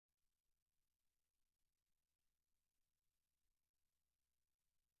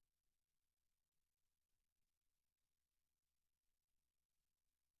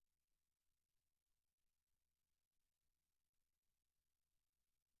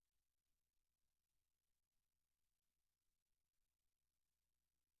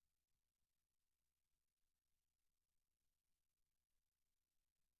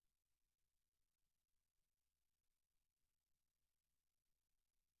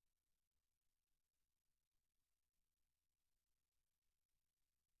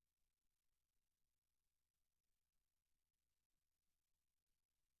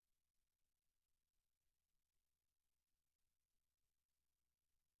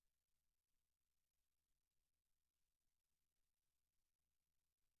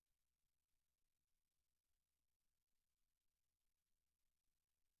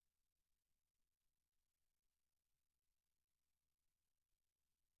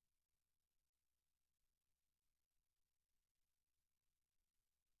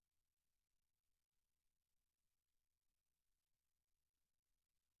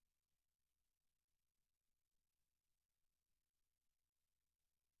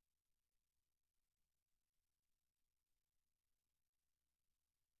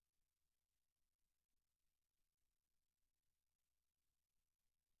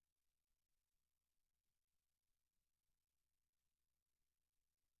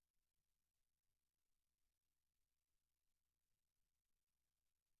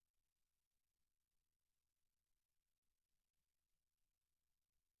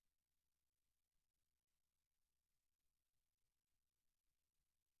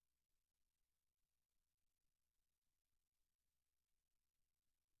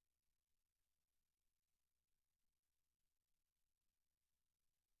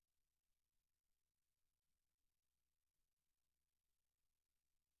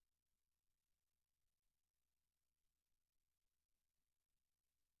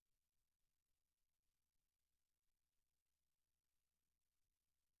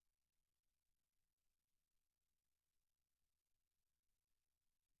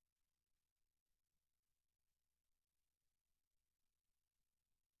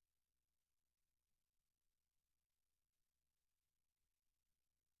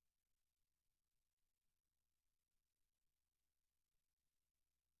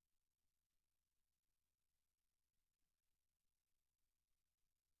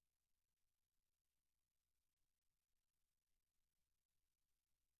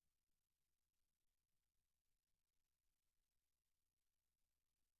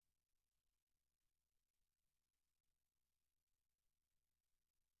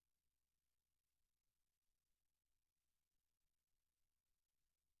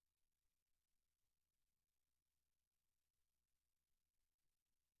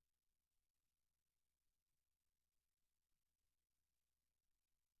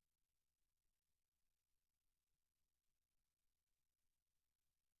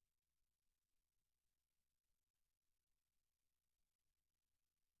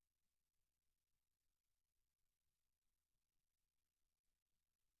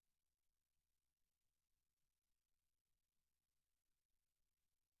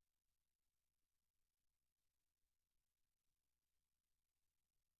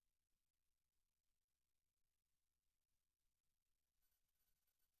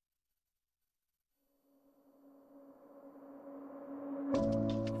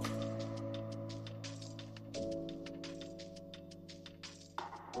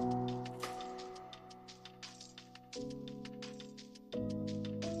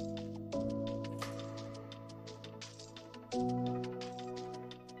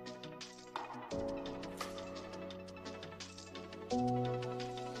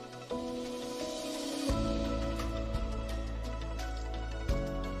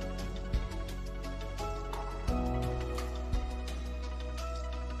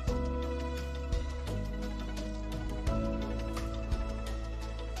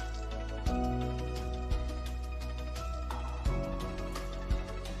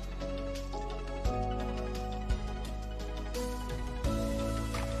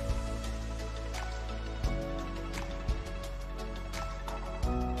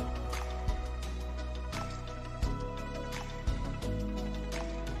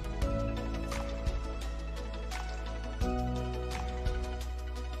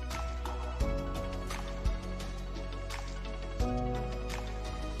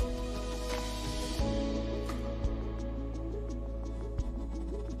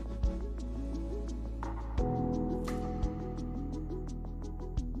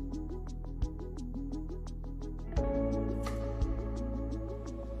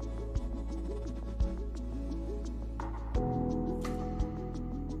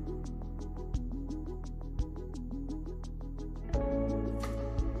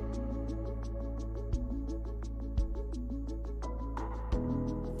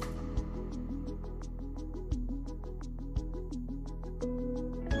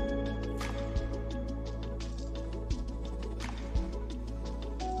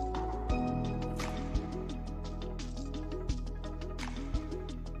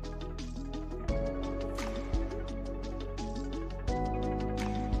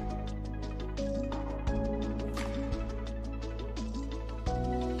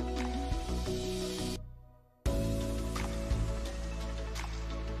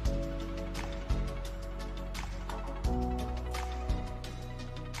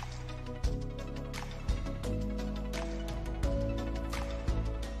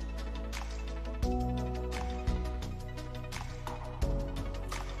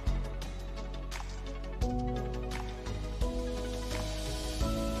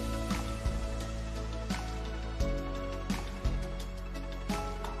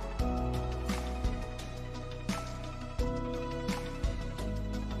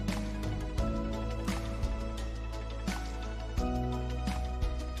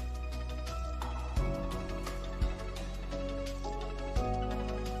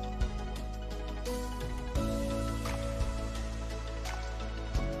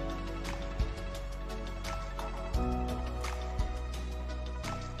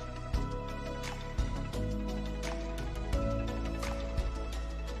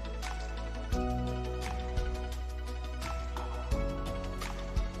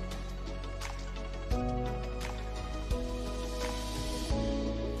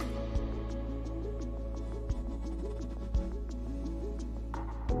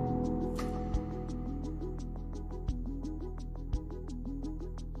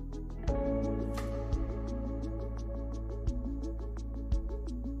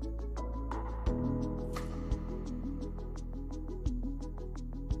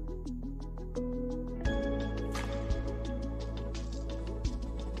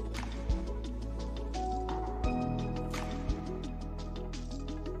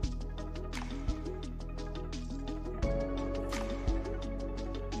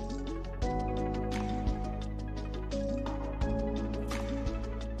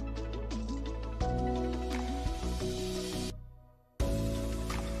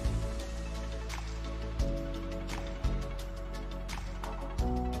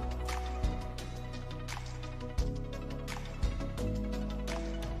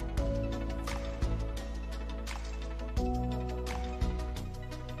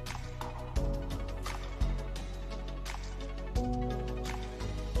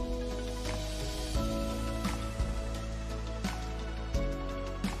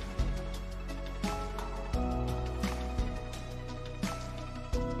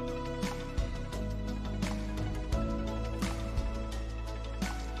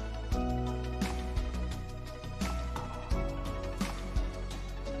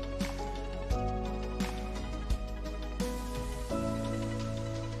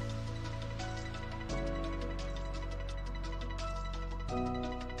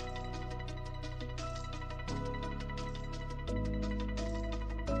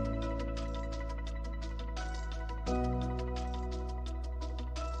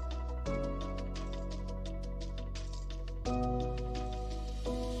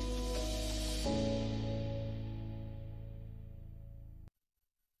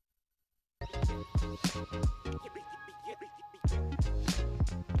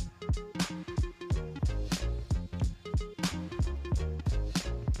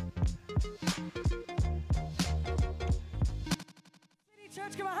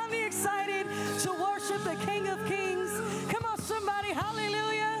Church, come on, how many excited to worship the King of Kings? Come on, somebody,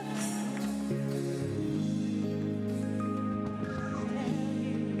 hallelujah.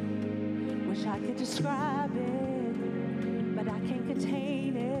 Wish I could describe it, but I can't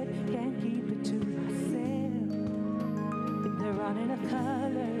contain it, can't keep it to myself. There aren't enough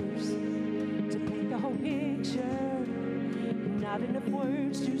colors to paint the whole picture, not enough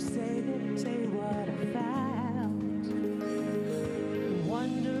words to say what I found.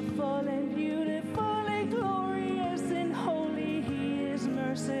 Wonderful and beautiful and glorious and holy, He is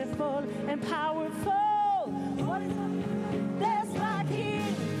merciful and powerful. What is that's my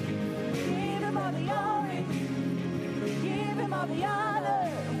King? Give Him all the glory, give Him all the honor.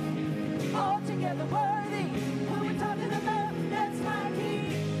 Altogether worthy, who we're talking about, that's my King.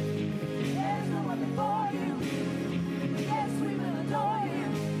 There's no one before you. Yes, we will adore you.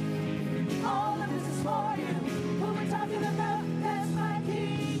 All of this is for you. Who we're talking about, that's my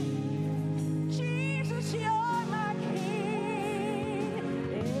King. Jesus, you're my King.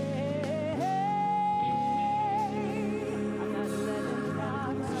 I'm not letting the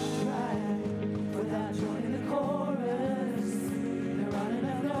rocks cry without joining the chorus. There aren't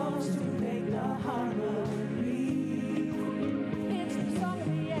enough notes to make the harmony. It's the song of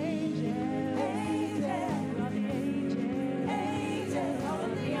the angels. Angels, all the angels. Angels, all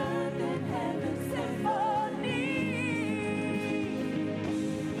of the earth and heaven symphony.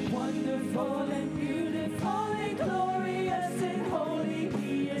 Wonderful and beautiful and glorious and holy,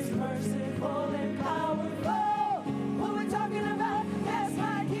 He is merciful and powerful. Who we're talking about, that's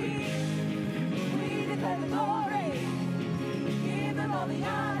my King. We declare the glory, give Him all the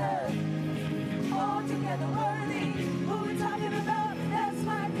honor. Altogether worthy, who we're talking about, that's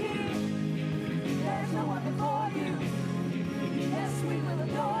my King. There's no one before you. Yes, we will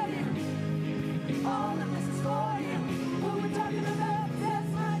adore you. All of this is for you. Who we're talking about,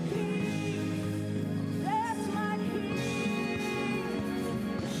 that's my King. That's my King.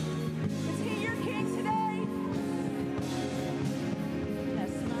 Is He your King today?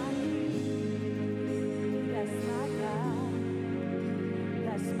 That's my King. That's my God.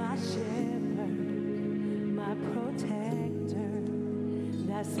 That's my shepherd, my protector.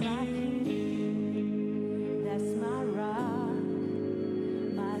 That's my King. That's my rock,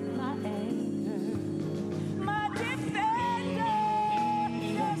 my anchor, my defender.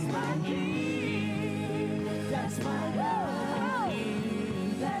 That's my King. That's my love.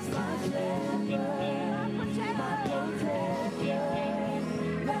 That's my shepherd, my protector.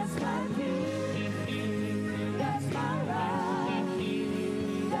 That's my King. That's my rock.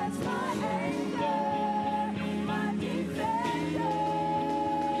 That's my anchor, my defender.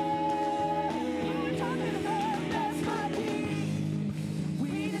 We're talking about, that's my King.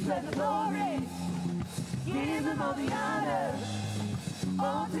 We declare the glory, give Him all the honor.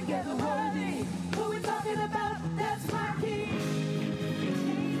 Altogether worthy, who we're talking about, that's my King.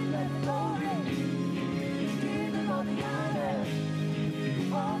 We declare the glory, give Him all the honor.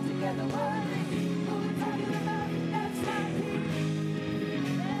 Altogether worthy, who we're talking about, that's my King.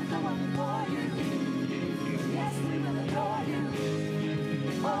 There's no one before you. Yes, we will adore you.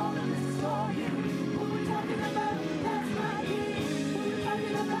 All of this is for you. Who we're talking about, that's my King. Who we're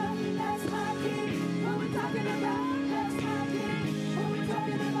talking about, that's my King. Who we're talking about, that's my King. Who we're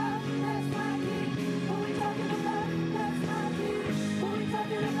talking about, that's my King. Who we're talking about, that's my King. Who we're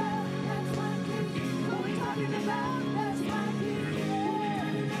talking about, that's my King. Who we're talking about, that's my King. Who we're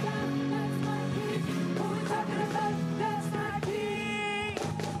talking about, that's my King. Who we're talking about, that's my King.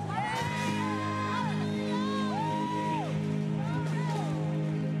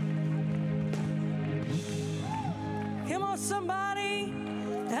 Come on, somebody.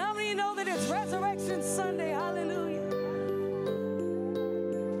 How many know that it's Resurrection Sunday? Hallelujah.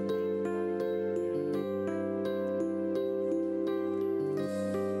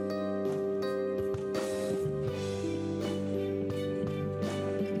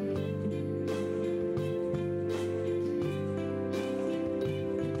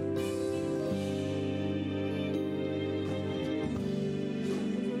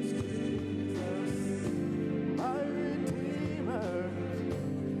 My Redeemer.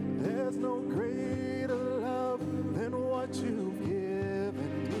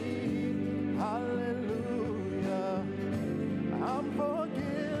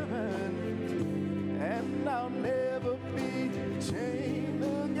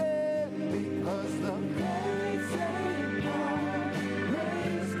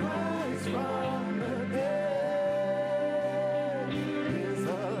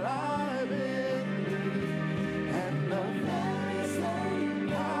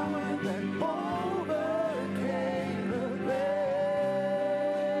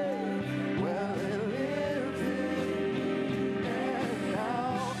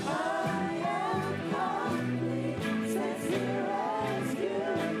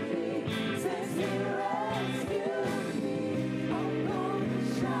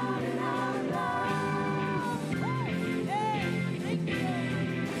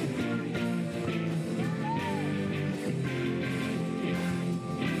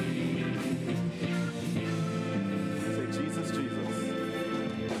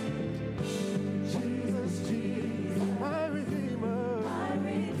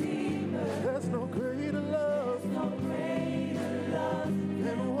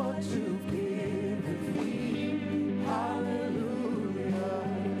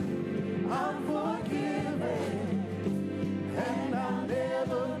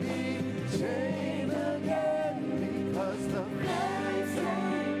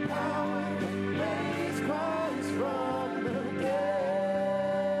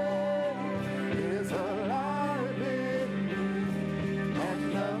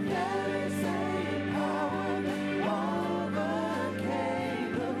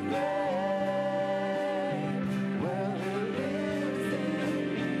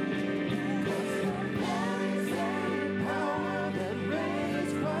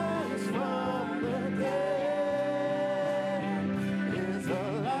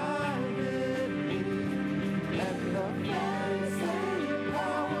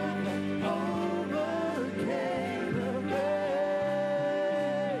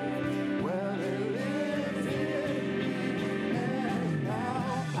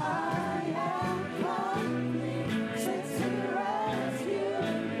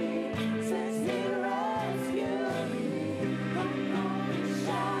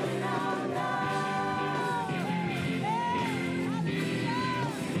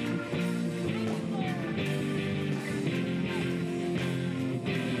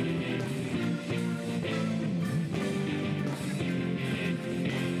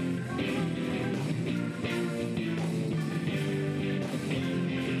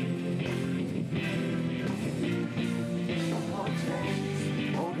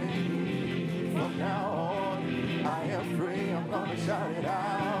 gonna shout it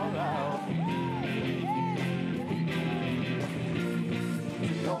out loud.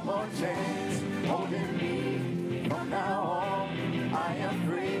 No more chains holding me. From now on, I am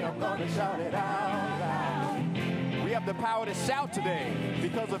free. I'm gonna shout it out loud. We have the power to shout today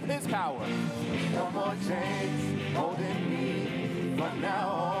because of his power. No more chains holding me. From now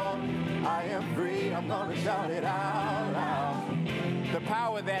on, I am free. I'm gonna shout it out loud. The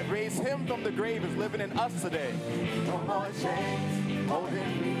power that raised him from the grave is living in us today. No more chains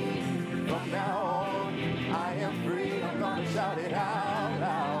holding me. From now on, I am free. I'm gonna shout it out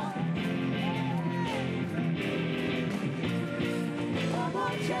loud. No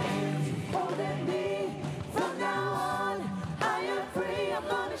more chains holding me. From now on, I am free. I'm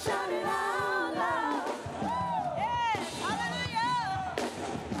gonna shout it out loud. Yes, hallelujah.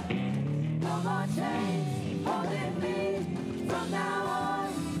 No more chains holding me. From now on,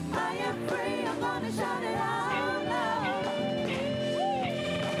 I am free. I'm gonna shout it out loud.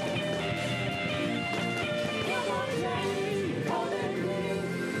 No more chains holding me.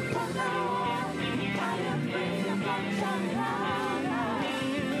 From now on, I am free. I'm gonna shout it out loud.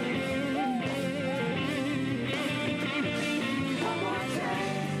 No more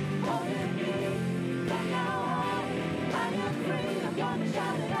chains holding me. From now on, I am free. I'm gonna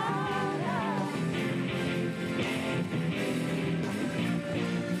shout it out loud.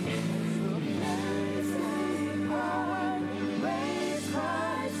 Raise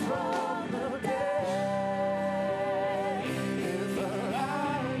Christ from the dead. Is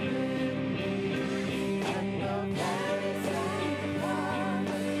alive in me, and the very same one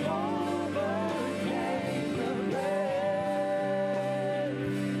overcame the grave.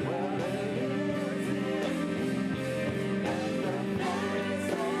 Well, it lives in me, and the very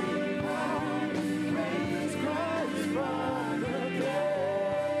same one raised Christ from the dead.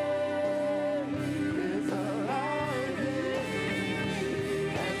 Is alive in me,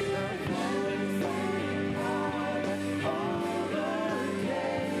 and the very same one overcame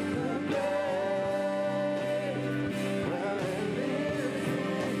the grave. Well, it lives in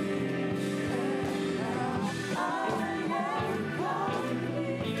me, and now I am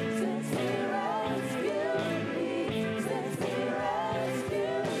complete since He rescued me. Since He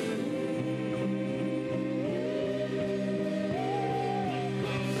rescued me.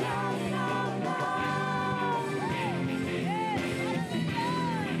 Shout it out loud.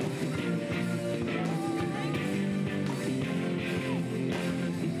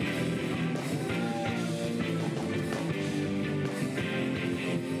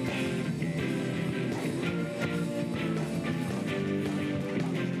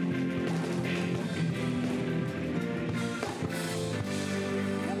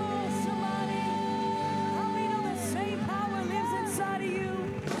 Come on, somebody. How many know the same power lives inside of you?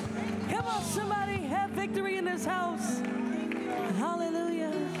 Come on, somebody. Have victory in this house.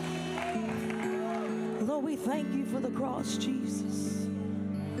 Hallelujah. Lord, we thank you for the cross, Jesus.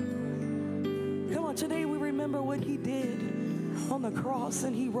 Come on, today we remember what He did on the cross,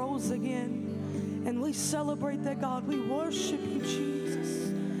 and He rose again. And we celebrate that, God. We worship you,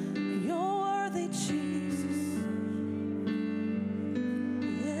 Jesus. You're worthy, Jesus.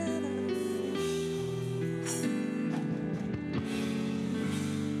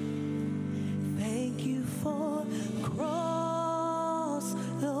 Thank you for the cross,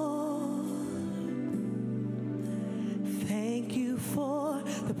 Lord. Thank you for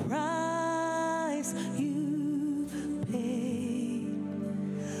the price you paid,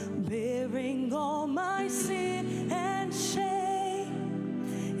 bearing all my sin and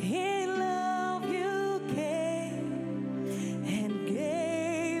shame. He loved you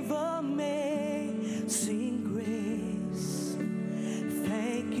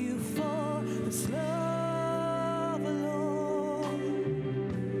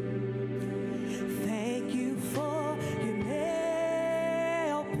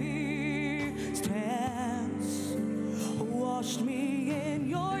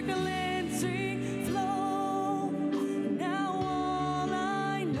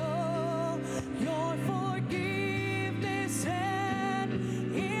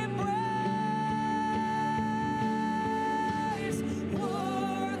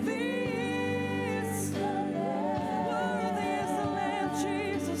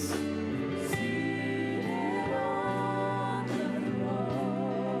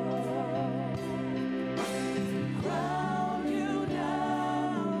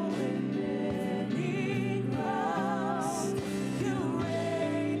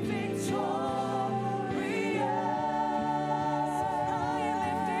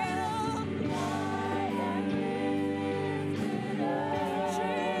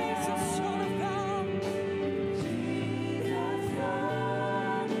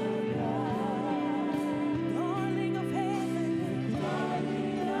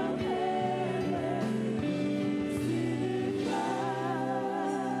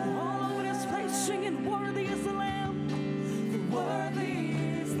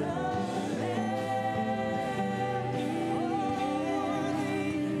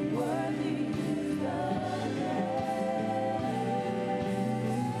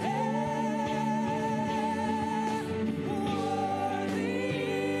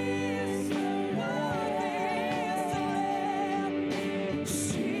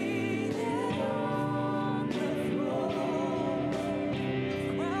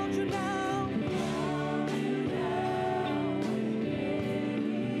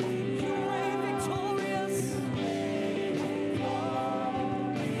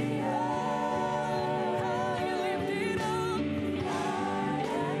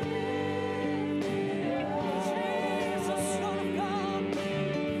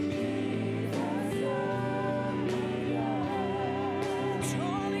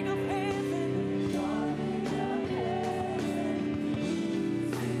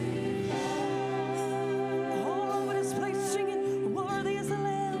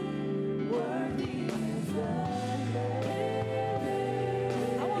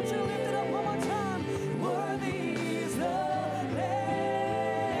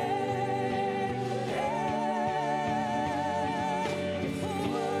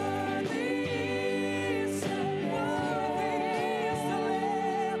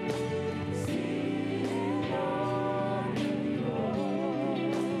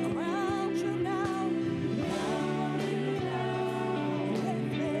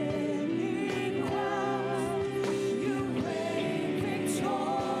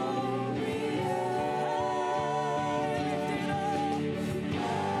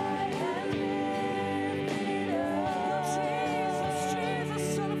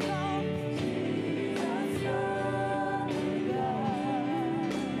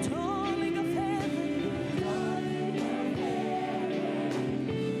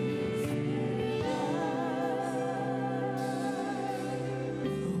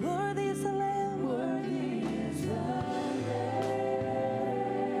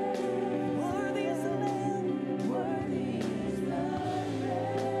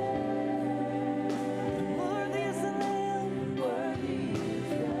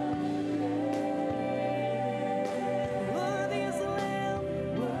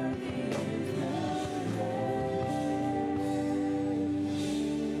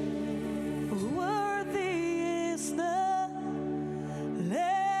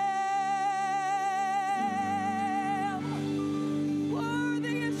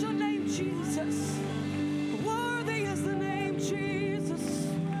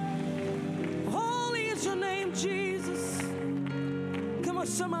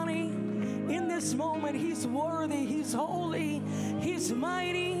somebody in this moment. He's worthy, He's holy, He's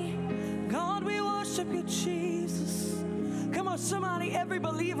mighty. God, we worship you, Jesus. Come on, somebody, every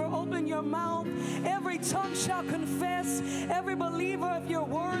believer, open your mouth. Every tongue shall confess. Every believer, if you're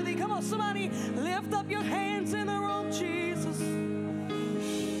worthy. Come on, somebody, lift up your hands in the room, Jesus.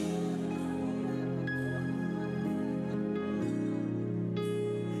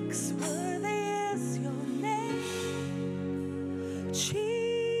 'Cause worthy is your name,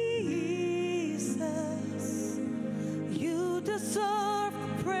 Jesus. You deserve the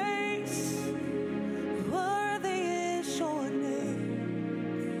praise. Worthy is your name.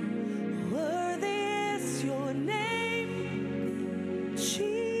 Worthy is your name,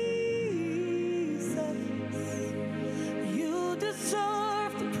 Jesus. You deserve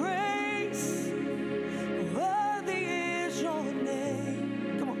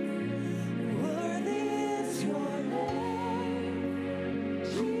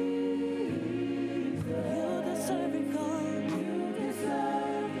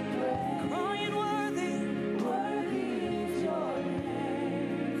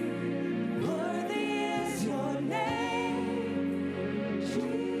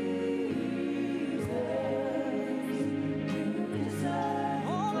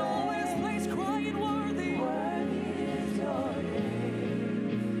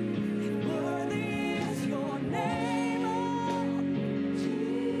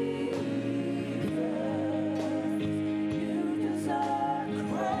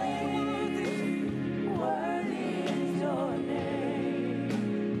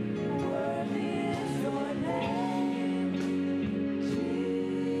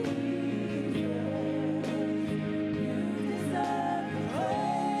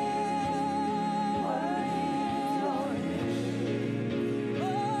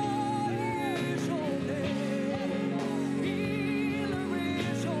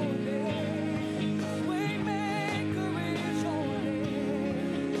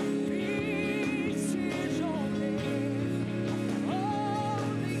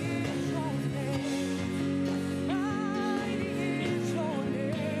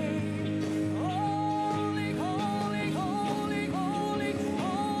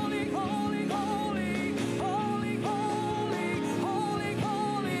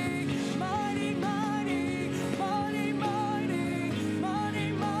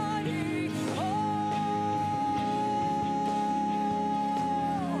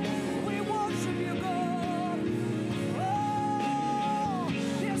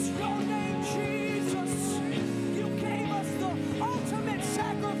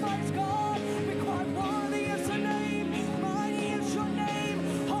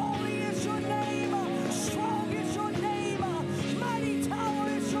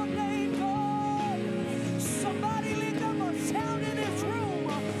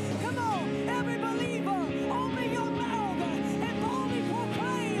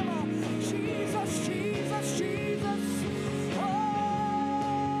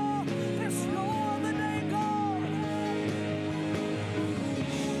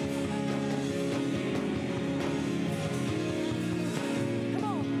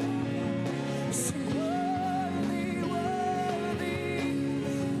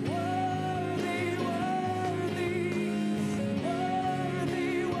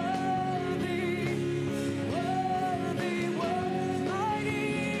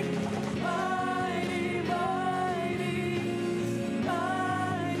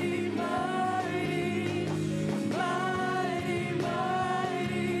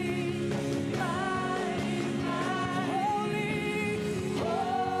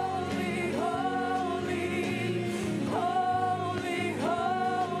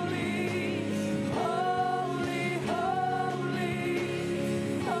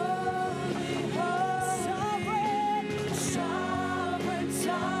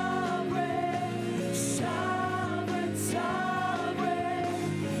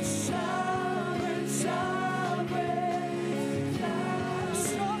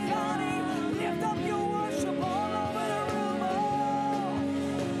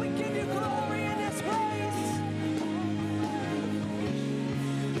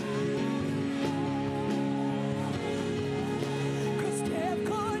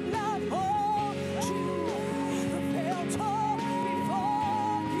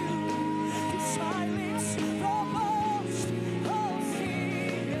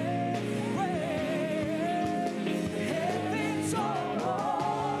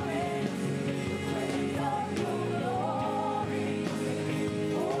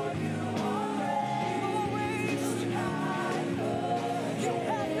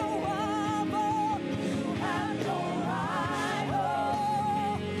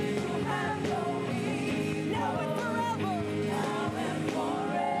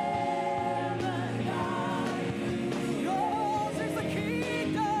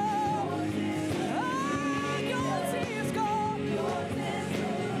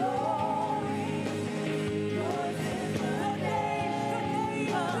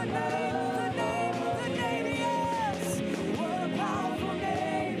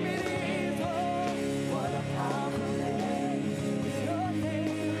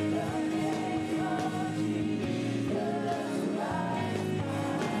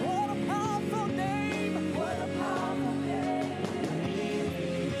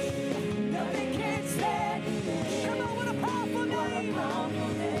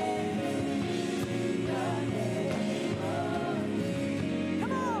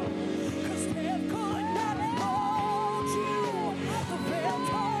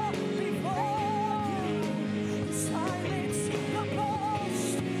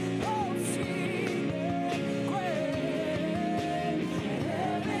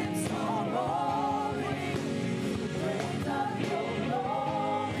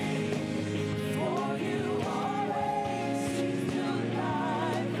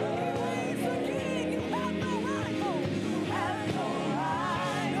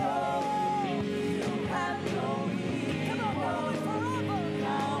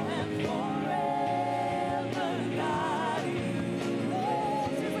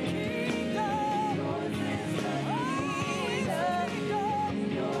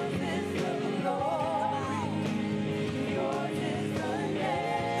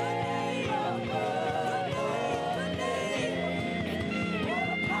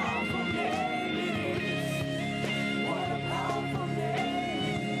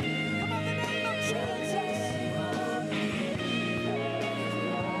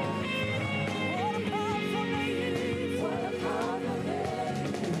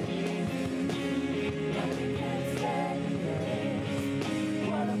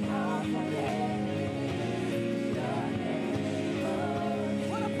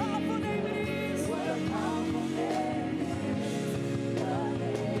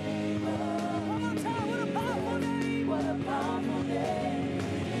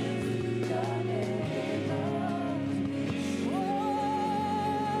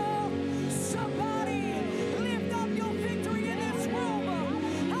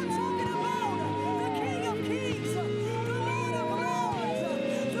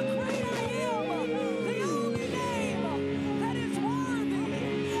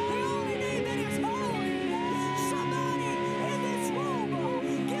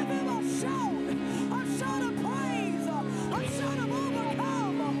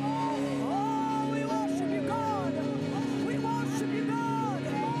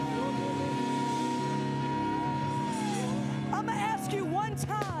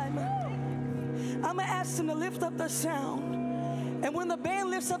time, I'm going to ask them to lift up the sound. And when the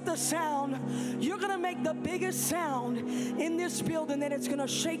band lifts up the sound, you're going to make the biggest sound in this building that it's going to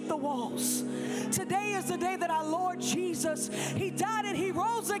shake the walls. Today is the day that our Lord Jesus, He died and He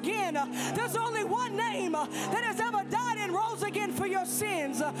rose again. There's only one name that has ever died and rose again for your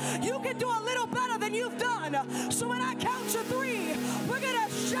sins. You can do a little better than you've done. So when I count to 3, we're going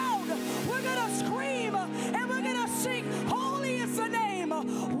to shout, we're going to scream, and we're going to sing, holy is the name.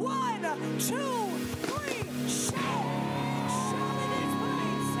 1, 2, 3, shout.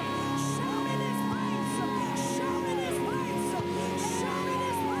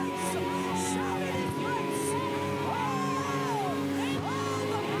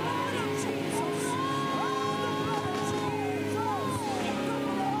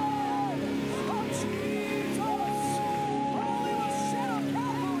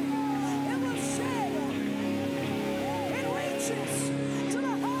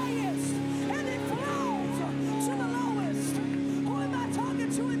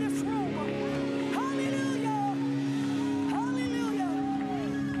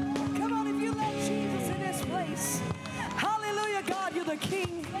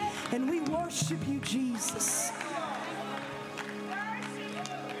 You, Jesus.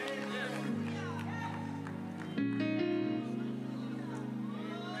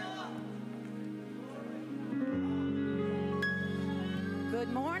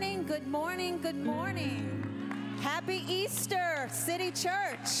 Good morning, good morning, good morning. Happy Easter, City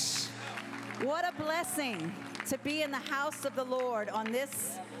Church. What a blessing to be in the house of the Lord on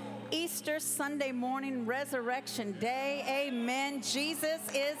this Easter Sunday morning, Resurrection Day. Amen. Jesus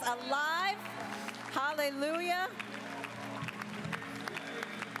is alive. Hallelujah.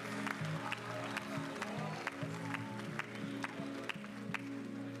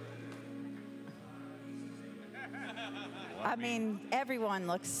 I mean, everyone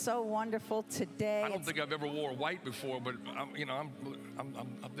looks so wonderful today. I don't think I've ever wore white before, but I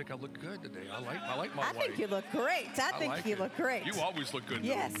think I look good today. I like my white. I think you look great. I think you look great. You always look good.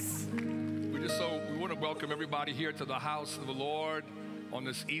 Yes. We want to welcome everybody here to the house of the Lord on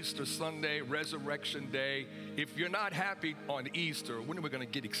this Easter Sunday, Resurrection Day. If you're not happy on Easter, when are we going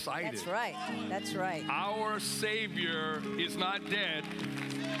to get excited? That's right. That's right. Our Savior is not dead.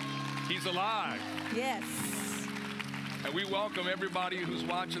 He's alive. Yes. And we welcome everybody who's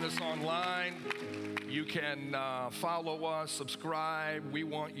watching us online. You can follow us, subscribe. We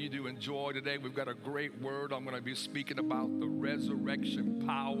want you to enjoy today. We've got a great word. I'm going to be speaking about the resurrection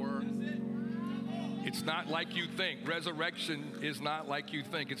power. It's not like you think. Resurrection is not like you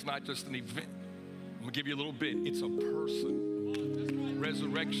think. It's not just an event. I'm going to give you a little bit. It's a person.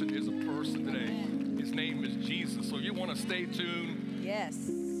 Resurrection is a person today. His name is Jesus. So you want to stay tuned. Yes.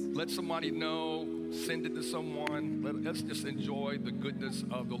 Let somebody know. Send it to someone. Let's just enjoy the goodness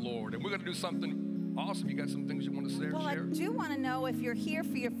of the Lord. And we're going to do something awesome. You got some things you want to share? Well, I do want to know if you're here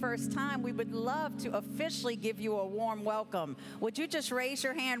for your first time, we would love to officially give you a warm welcome. Would you just raise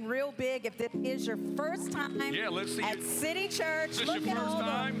your hand real big if this is your first time let's see at City Church? Is this Look your at first all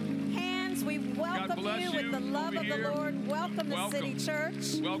time? the hands. We welcome you with the love of the Lord. Welcome to City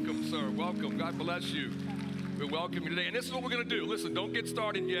Church. Welcome, sir. Welcome. God bless you. We welcome you today. And this is what we're going to do. Listen, don't get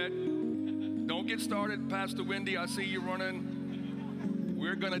started yet. Don't get started, Pastor Wendy. I see you running.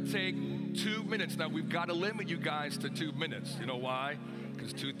 We're going to take 2 minutes. Now, we've got to limit you guys to 2 minutes. You know why?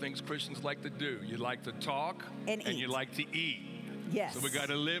 Because 2 things Christians like to do. You like to talk and you like to eat. Yes. So we got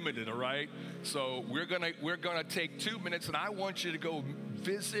to limit it, all right? So we're gonna take 2 minutes, and I want you to go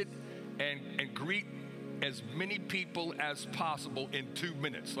visit and greet as many people as possible in 2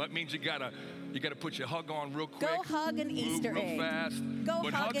 minutes. So that means you gotta put your hug on real quick. Go hug an Easter real egg. Fast. Go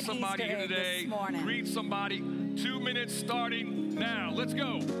but hug hug somebody Easter here egg today. this morning. Greet somebody. 2 minutes starting now. Let's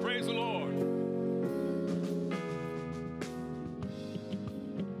go. Praise the Lord.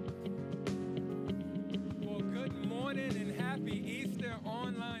 Well, good morning and happy Easter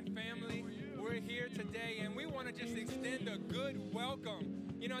online family. We're here today and we want to just extend a good welcome.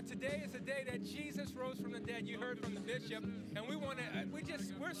 You know, today is the day that Jesus rose from the dead. You heard from the bishop, and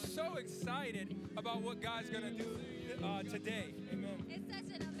we're so excited about what God's going to do today. Amen. It's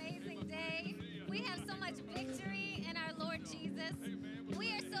such an amazing day. We have so much victory in our Lord Jesus.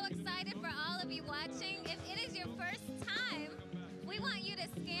 We are so excited for all of you watching. If it is your first time, we want you to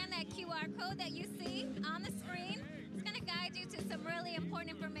scan that QR code that you see on the screen. It's going to guide you to some really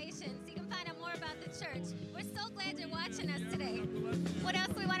important information so you can find out more about the church. We're so glad you're watching us today. What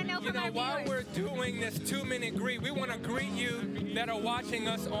else we want to know from our viewers? While we're doing this 2-minute greet, we want to greet you that are watching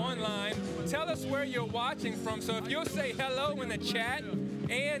us online. Tell us where you're watching from. So if you'll say hello in the chat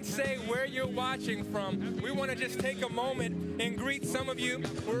and say where you're watching from. We want to just take a moment and greet some of you.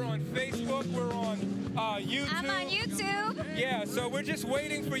 We're on Facebook. We're on YouTube. I'm on YouTube. Yeah, so we're just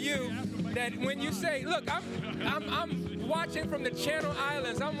waiting for you. That when you say, look, I'm watching from the Channel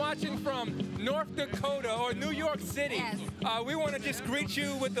Islands. I'm watching from North Dakota or New York City. Yes. We want to just greet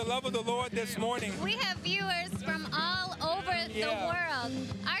you with the love of the Lord this morning. We have viewers from all over the world.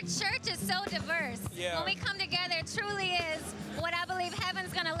 Our church is so diverse. Yeah. When we come together, it truly is what I believe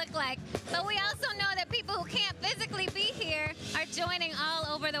heaven's going to look like. But we also know that people who can't physically be here are joining all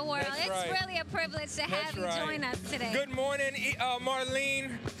over the world. That's it's right. really a privilege to have you join us today. Good morning,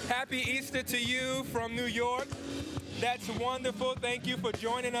 Marlene. Happy Easter to you from New York. That's wonderful. Thank you for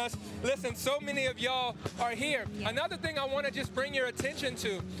joining us. Listen, so many of y'all are here. Another thing I want to just bring your attention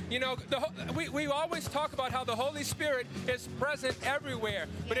to, you know, we always talk about how the Holy Spirit is present everywhere.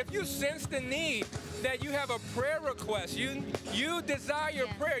 But if you sense the need that you have a prayer request, you desire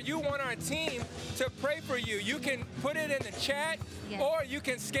prayer, you want our team to pray for you, you can put it in the chat or you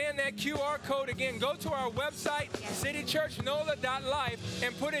can scan that QR code again. Go to our website, citychurchnola.life,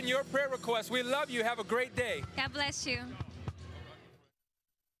 and put in your prayer request. We love you. Have a great day. God bless you.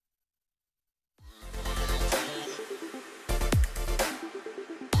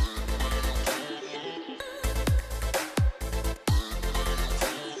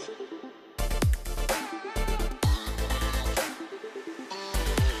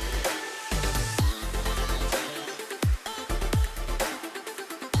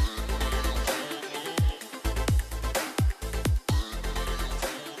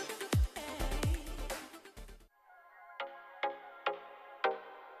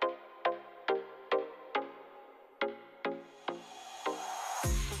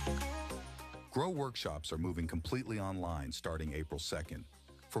 Grow workshops are moving completely online starting April 2nd.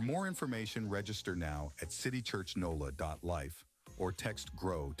 For more information, register now at citychurchnola.life or text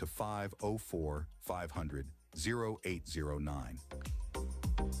GROW to 504-500-0809.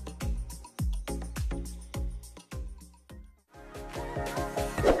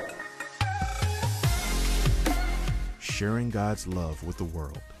 Sharing God's love with the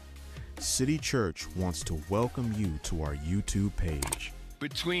world. City Church wants to welcome you to our YouTube page.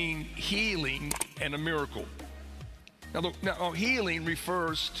 Between healing and a miracle. Now, healing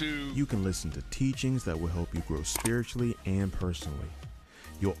refers to... You can listen to teachings that will help you grow spiritually and personally.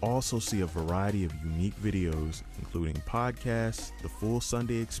 You'll also see a variety of unique videos, including podcasts, the full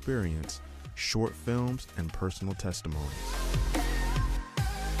Sunday experience, short films, and personal testimonies.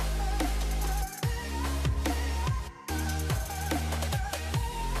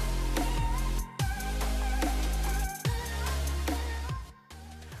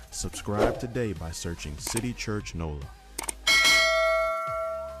 Subscribe today by searching City Church NOLA.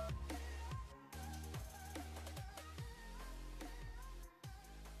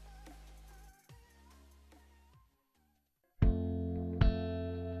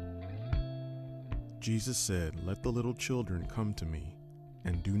 Jesus said, "Let the little children come to me,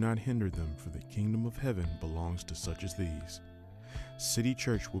 and do not hinder them, for the kingdom of heaven belongs to such as these." City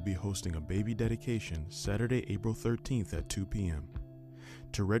Church will be hosting a baby dedication Saturday, April 13th at 2 p.m.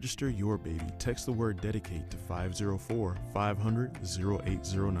 To register your baby, text the word DEDICATE to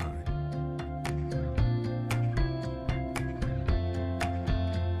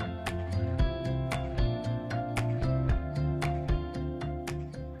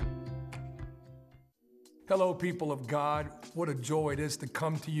Hello, people of God. What a joy it is to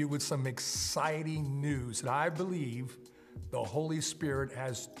come to you with some exciting news that I believe the Holy Spirit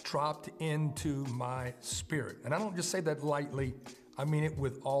has dropped into my spirit. And I don't just say that lightly. I mean it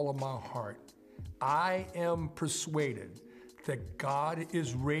with all of my heart. I am persuaded that God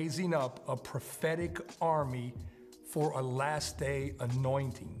is raising up a prophetic army for a last day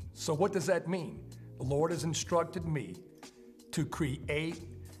anointing. So what does that mean? The Lord has instructed me to create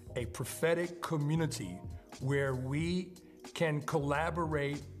a prophetic community where we can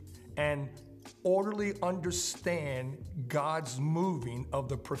collaborate and orderly understand God's moving of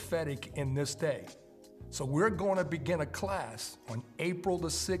the prophetic in this day. So we're going to begin a class on April the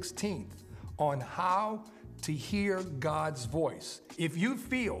 16th on how to hear God's voice. If you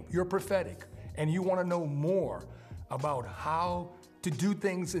feel you're prophetic and you want to know more about how to do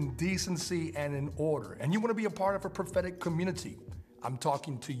things in decency and in order, and you want to be a part of a prophetic community, I'm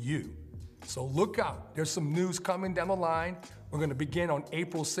talking to you. So look out. There's some news coming down the line. We're going to begin on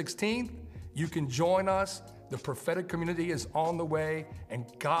April 16th. You can join us. The prophetic community is on the way, and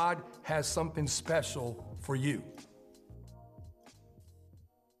God has something special for you.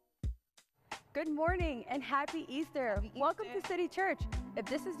 Good morning and happy Easter. Welcome to City Church. If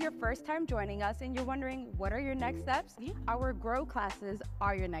this is your first time joining us and you're wondering what are your next steps, our Grow classes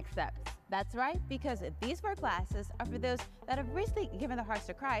are your next steps. That's right, because these 4 classes are for those that have recently given their hearts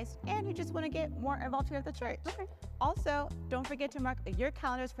to Christ and who just want to get more involved here at the church. Okay. Also, don't forget to mark your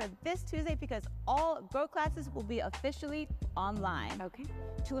calendars for this Tuesday because all Grow classes will be officially online. Okay.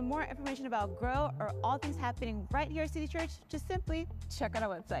 To learn more information about Grow or all things happening right here at City Church, just simply check out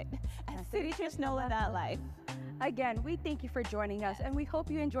our website at citychurchnola.life. Again, we thank you for joining us and we hope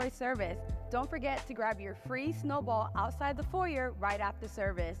you enjoy service. Don't forget to grab your free snowball outside the foyer right after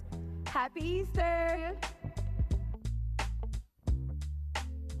service. Happy Easter!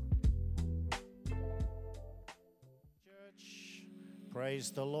 Church,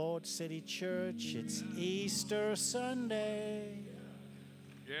 praise the Lord, City Church. It's Easter Sunday.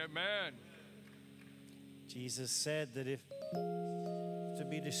 Yeah, man. Jesus said that if to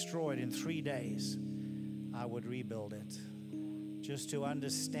be destroyed in 3 days, I would rebuild it. Just to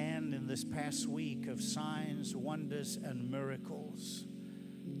understand in this past week of signs, wonders, and miracles,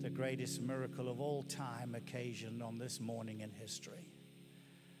 the greatest miracle of all time occasioned on this morning in history.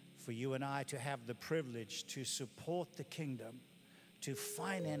 For you and I to have the privilege to support the kingdom, to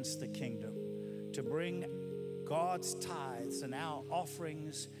finance the kingdom, to bring God's tithes and our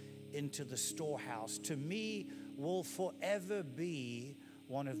offerings into the storehouse, to me will forever be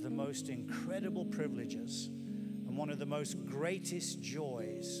one of the most incredible privileges and one of the most greatest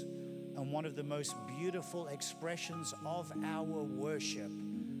joys and one of the most beautiful expressions of our worship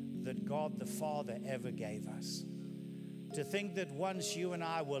that God the Father ever gave us. To think that once you and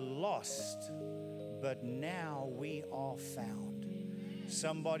I were lost, but now we are found.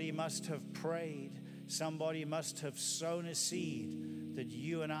 Somebody must have prayed, somebody must have sown a seed that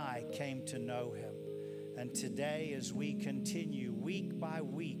you and I came to know him. And today, as we continue week by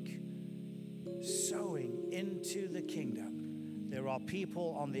week sowing into the kingdom, there are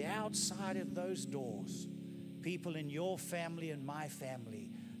people on the outside of those doors, people in your family and my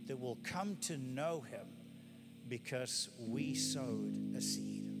family, that will come to know him because we sowed a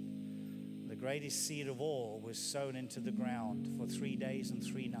seed. The greatest seed of all was sown into the ground for 3 days and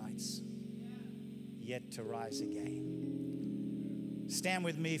 3 nights, yet to rise again. Stand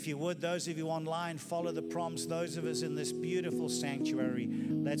with me if you would. Those of you online, follow the prompts. Those of us in this beautiful sanctuary,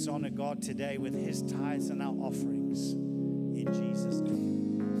 let's honor God today with his tithes and our offerings. In Jesus' name.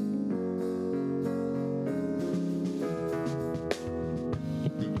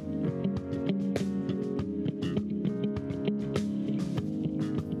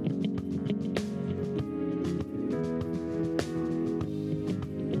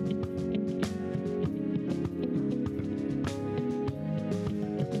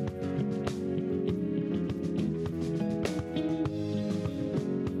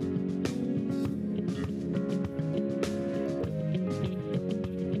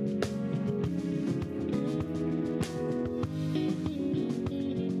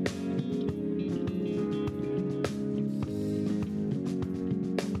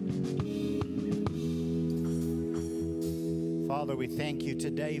 Father, we thank you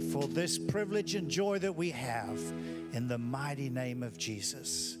today for this privilege and joy that we have in the mighty name of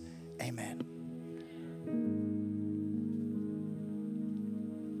Jesus. Amen.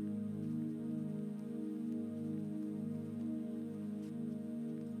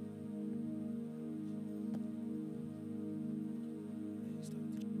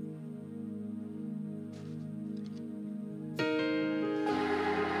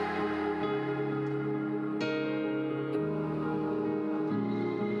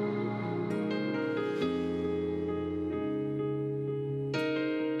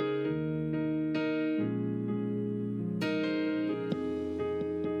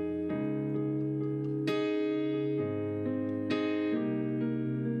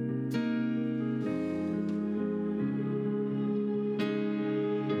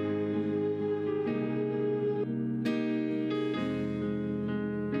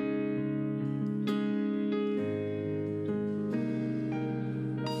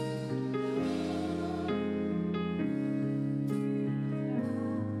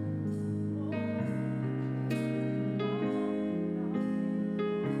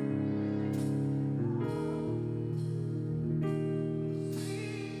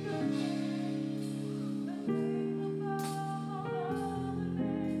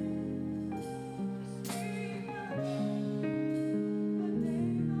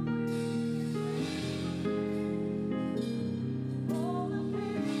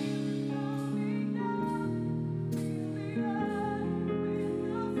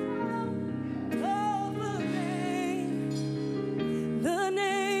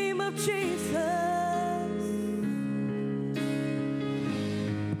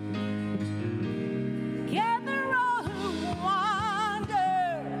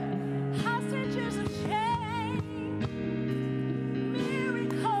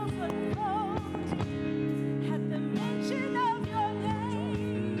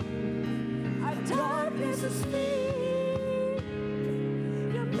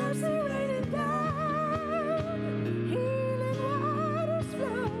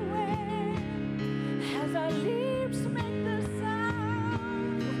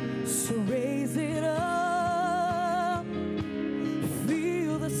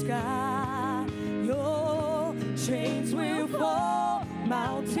 sky. Your chains will fall,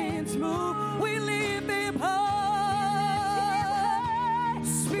 mountains move, we lift them high.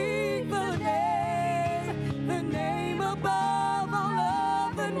 Speak the name above all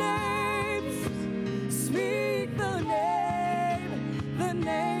other names. Speak the name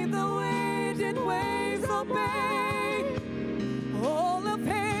the wind and waves obey. All of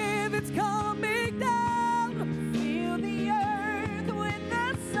heaven's coming down. Fill the earth with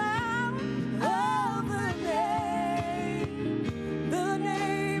the sound of the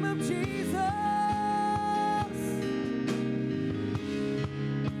name of Jesus.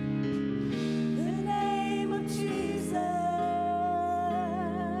 The name of Jesus.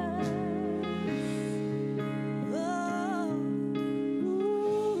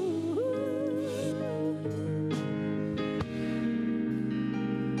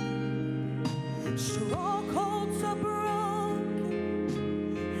 Strongholds are broken,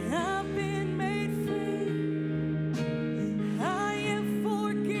 I've been made free. I am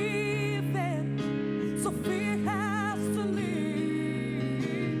forgiven, so fear has to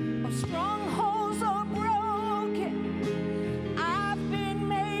leave. My strongholds are broken, I've been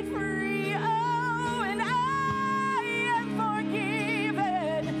made free. Oh, and I am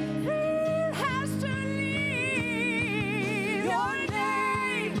forgiven. Fear has to leave. Your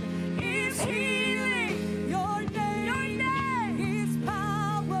name is healing. Your name is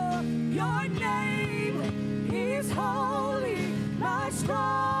power. Your name is holy. My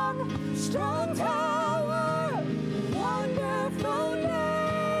strong tower. Wonderful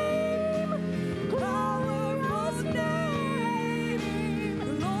name. Powerful name.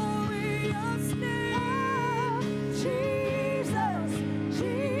 Glorious name. Jesus,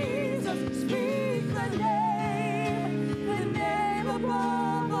 Jesus. Speak the name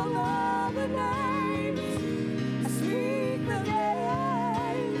above all other names. Speak the name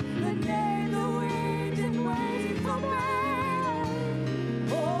the wind and waves obey.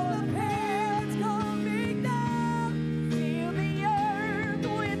 All of heaven's coming down. Fill the earth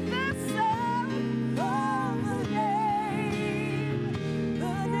with the sound of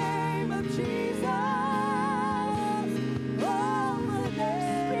the name of Jesus. Oh, the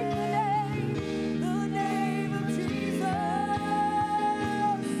name of Jesus.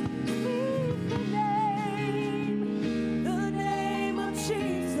 Speak the name of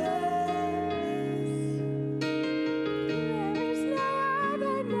Jesus. There is no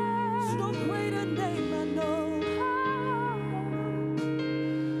other name. There's no greater name I know.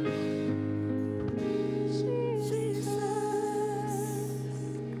 Jesus.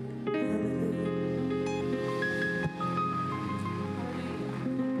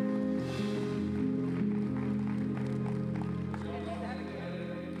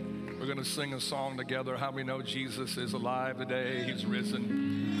 We're going to sing a song together. How we know Jesus is alive today. He's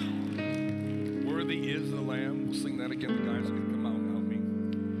risen. Worthy is the Lamb. We'll sing that again. The guys are going to come out and help me.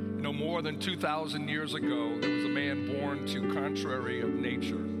 You know, more than 2,000 years ago, there was a man born to contrary of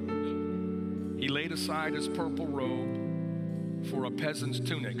nature. He laid aside his purple robe for a peasant's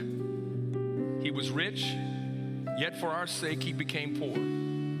tunic. He was rich, yet for our sake he became poor.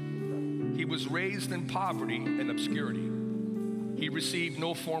 He was raised in poverty and obscurity. He received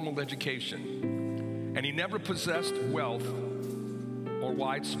no formal education, and he never possessed wealth or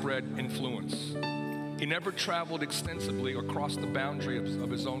widespread influence. He never traveled extensively across the boundary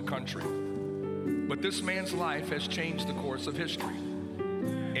of his own country. But this man's life has changed the course of history.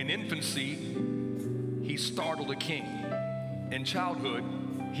 In infancy, he startled a king. In childhood,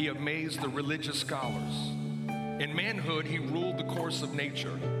 he amazed the religious scholars. In manhood, he ruled the course of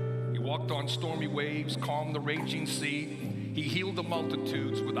nature. He walked on stormy waves, calmed the raging sea. He healed the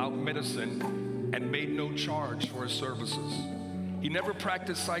multitudes without medicine and made no charge for his services. He never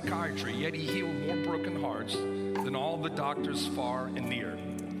practiced psychiatry, yet he healed more broken hearts than all the doctors far and near.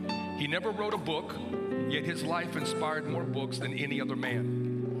 He never wrote a book, yet his life inspired more books than any other man.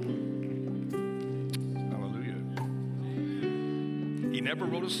 Hallelujah. He never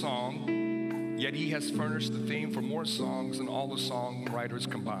wrote a song, yet he has furnished the theme for more songs than all the songwriters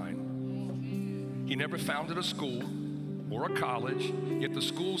combined. He never founded a school or a college, yet the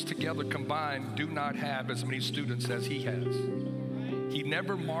schools together combined do not have as many students as he has. He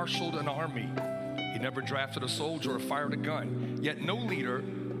never marshaled an army. He never drafted a soldier or fired a gun, yet no leader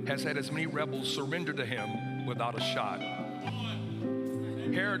has had as many rebels surrender to him without a shot.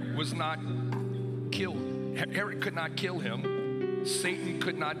 Herod could not kill him. Satan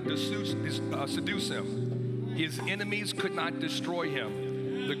could not seduce him. His enemies could not destroy him.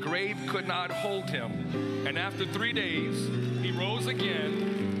 The grave could not hold him. And after 3 days, he rose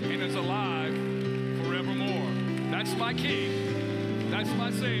again and is alive forevermore. That's my king. That's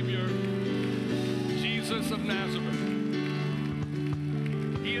my Savior, Jesus of Nazareth.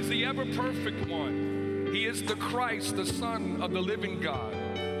 He is the ever-perfect one. He is the Christ, the Son of the living God.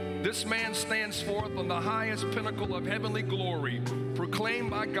 This man stands forth on the highest pinnacle of heavenly glory, proclaimed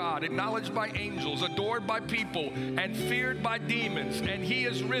by God, acknowledged by angels, adored by people, and feared by demons. And he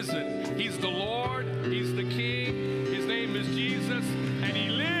is risen. He's the Lord. He's the King. His name is Jesus, and he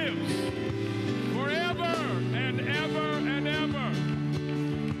lives forever and ever and ever.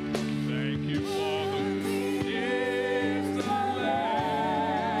 Thank you, Father. Is the Lamb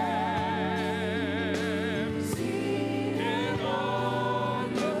seated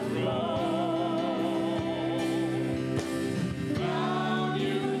on the throne. Crown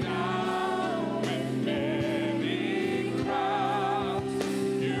you now with many crowns.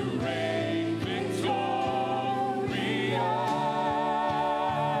 You reign victorious.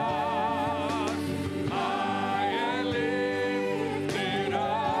 High and lifted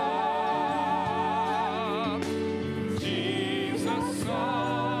up, Jesus,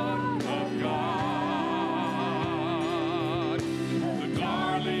 Son of God, the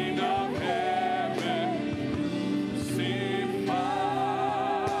darling of heaven, crucified.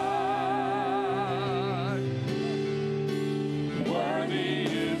 Worthy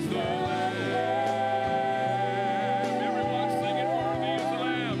is the Lamb. Everyone sing it. Worthy is the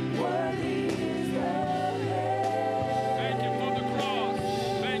Lamb. Worthy is the Lamb. Thank you for the cross.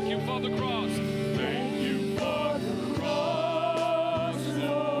 Thank you for the cross. Thank you for the cross,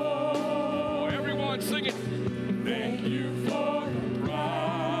 Lord. Everyone sing it. Thank you for the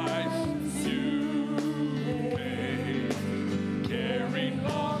price you paid, carrying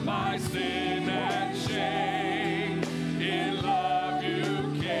all my sin and shame. In love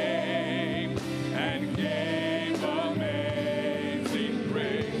you came and gave amazing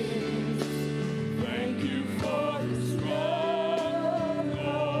grace. Thank you for the strong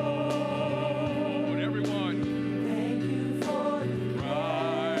Lord. Everyone. Thank you for the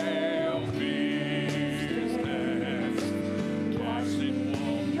trial business, washing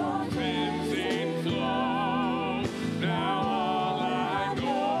all your cleansing flow. Now all I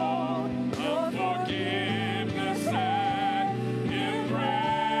know of forgiveness and embrace.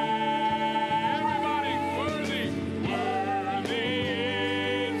 Everybody, worthy, worthy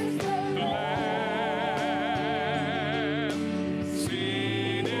is the Lamb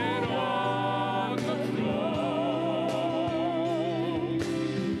seated on the throne.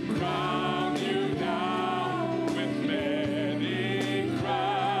 Crown you now with many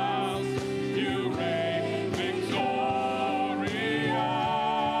crowns. You reign victorious.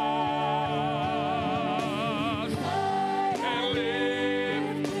 And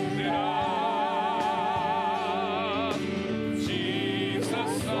lifted up,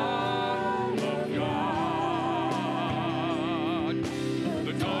 Jesus, Son of God,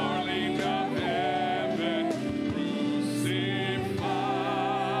 the darling of heaven,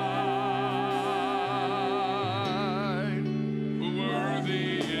 crucified.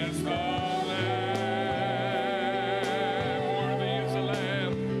 Worthy is the Lamb. Worthy is the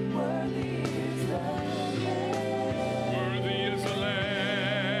Lamb. Worthy is the Lamb. Worthy is the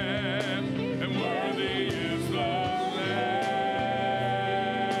Lamb. And worthy is the Lamb.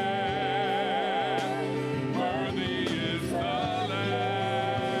 Worthy is the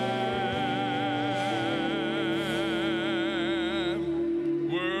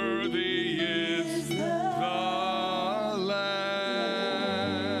Lamb. Worthy is the Lamb.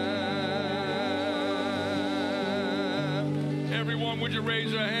 Everyone, would you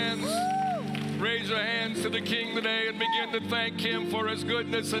raise your hands? Raise your hands to the King today and begin to thank him for his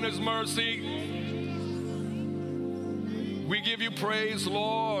goodness and his mercy. We give you praise,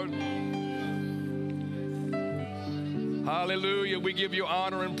 Lord. Hallelujah. We give you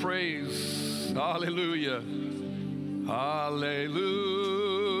honor and praise. Hallelujah. Hallelujah.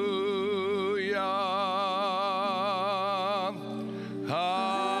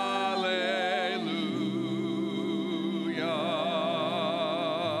 Hallelujah.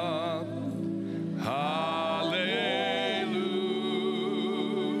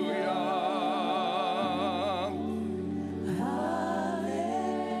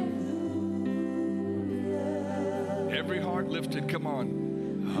 Every heart lifted, come on.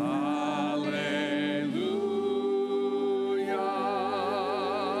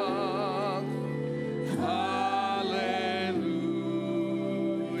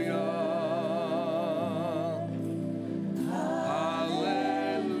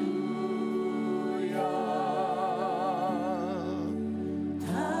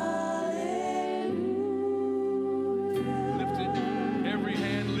 Every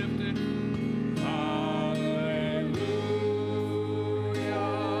hand lifted. Hallelujah.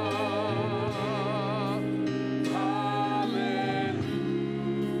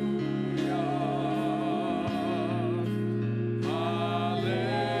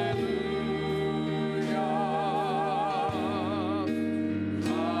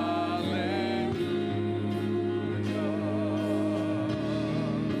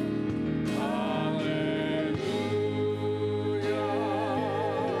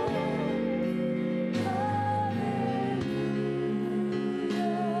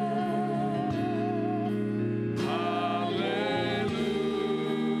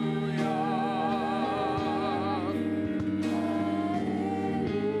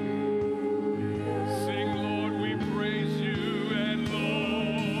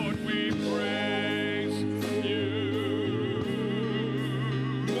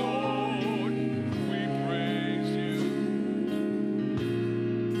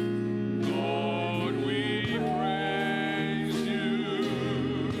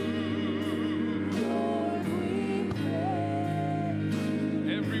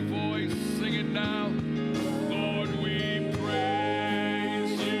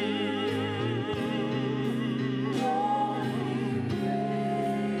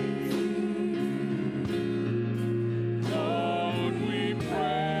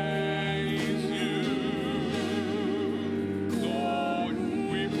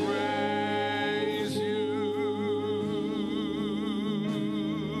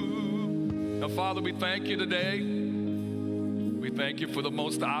 Now, Father, we thank you today. We thank you for the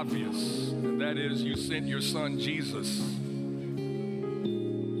most obvious, and that is you sent your son Jesus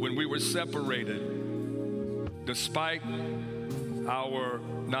when we were separated, despite our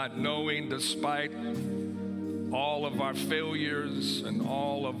not knowing, despite all of our failures and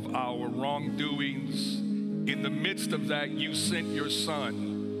all of our wrongdoings. In the midst of that, you sent your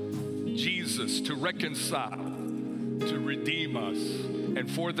son, Jesus, to reconcile, to redeem us. And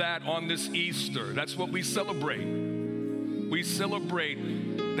for that, on this Easter, that's what we celebrate. We celebrate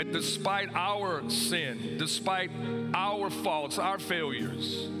that despite our sin, despite our faults, our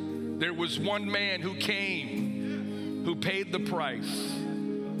failures, there was one man who came, who paid the price,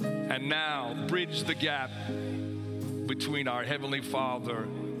 and now bridged the gap between our Heavenly Father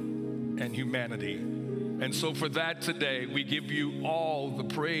and humanity. And so for that today, we give you all the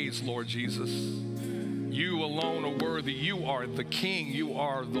praise, Lord Jesus. You alone are worthy. You are the King. You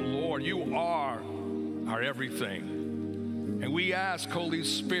are the Lord. You are our everything. And we ask, Holy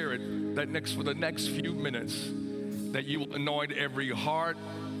Spirit, that for the next few minutes, that you will anoint every heart.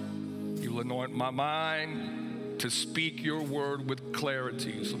 You will anoint my mind to speak your word with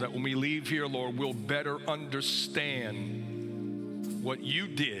clarity, so that when we leave here, Lord, we'll better understand what you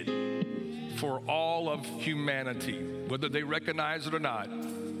did for all of humanity, whether they recognize it or not.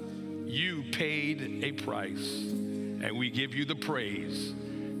 You paid a price, and we give you the praise.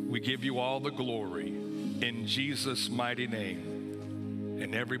 We give you all the glory in Jesus' mighty name.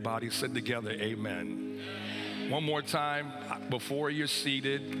 And everybody said together, amen. One more time, before you're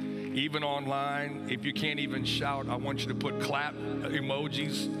seated, even online, if you can't even shout, I want you to put clap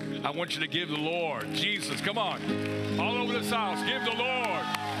emojis. I want you to give the Lord, Jesus, come on, all over this house, give the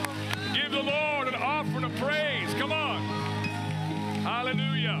Lord an offering of praise. Come on.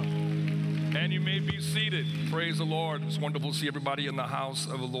 Hallelujah. And you may be seated. Praise the Lord. It's wonderful to see everybody in the house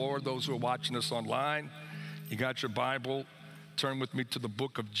of the Lord. Those who are watching us online, you got your Bible. Turn with me to the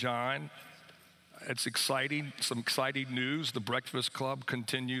book of John. It's exciting, some exciting news. The Breakfast Club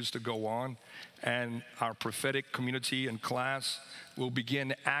continues to go on, and our prophetic community and class will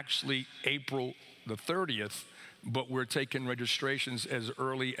begin actually April the 30th, but we're taking registrations as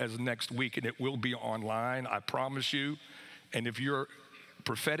early as next week, and it will be online, I promise you. And if you're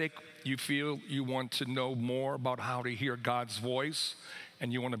prophetic, you feel you want to know more about how to hear God's voice,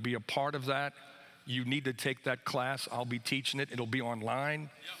 and you want to be a part of that, you need to take that class. I'll be teaching it. It'll be online.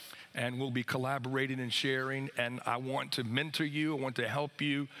 And we'll be collaborating and sharing, and I want to mentor you. I want to help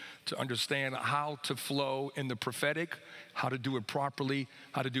you to understand how to flow in the prophetic, how to do it properly,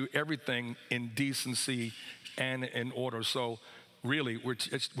 how to do everything in decency and in order. So really, we're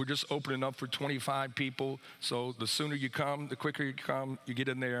just opening up for 25 people. So the sooner you come, the quicker you come, you get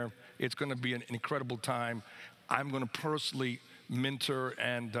in there. It's going to be an incredible time. I'm going to personally mentor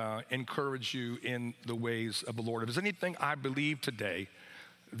and encourage you in the ways of the Lord. If there's anything I believe today,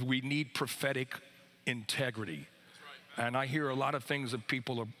 we need prophetic integrity. And I hear a lot of things that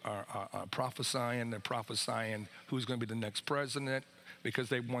people are prophesying. They're prophesying who's going to be the next president because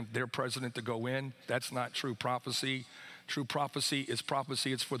they want their president to go in. That's not true prophecy. True prophecy is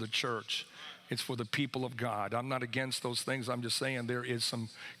prophecy. It's for the church. It's for the people of God. I'm not against those things. I'm just saying there is some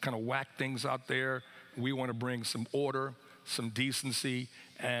kind of whack things out there. We want to bring some order, some decency,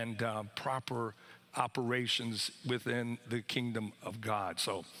 and proper operations within the kingdom of God.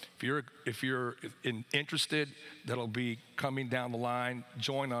 So if you're interested, that'll be coming down the line.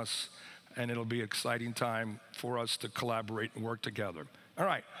 Join us, and it'll be an exciting time for us to collaborate and work together. All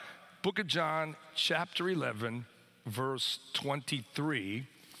right, Book of John, chapter 11, verse 23,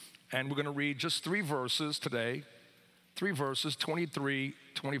 and we're going to read just 3 verses today. 3 verses, 23,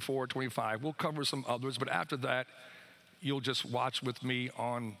 24, 25. We'll cover some others, but after that, you'll just watch with me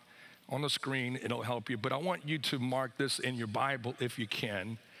on the screen. It'll help you. But I want you to mark this in your Bible if you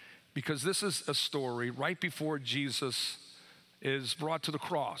can, because this is a story right before Jesus is brought to the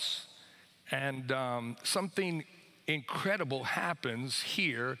cross. And something incredible happens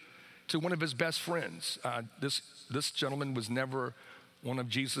here to one of his best friends. This gentleman was never one of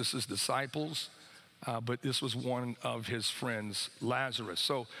Jesus's disciples, but this was one of his friends, Lazarus.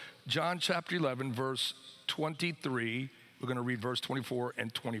 So John chapter 11, verse 23, we're going to read verse 24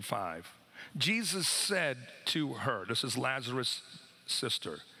 and 25. Jesus said to her, this is Lazarus'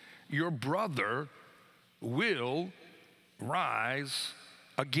 sister, your brother will rise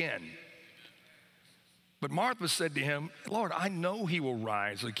again. But Martha said to him, Lord, I know he will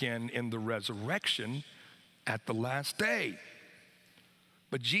rise again in the resurrection at the last day.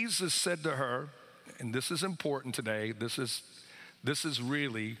 But Jesus said to her, and this is important today, this is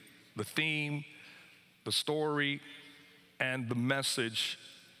really the theme, the story, and the message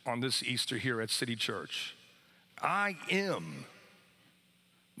on this Easter here at City Church. I am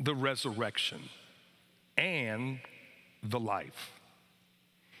the resurrection and the life.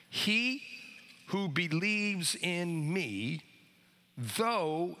 He who believes in me,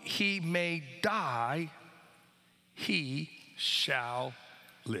 though he may die, he shall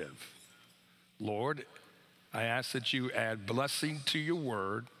live. Lord, I ask that you add blessing to your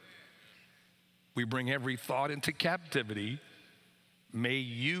word. We bring every thought into captivity. May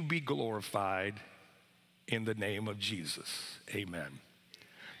you be glorified in the name of Jesus. Amen.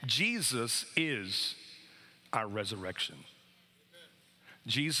 Jesus is our resurrection.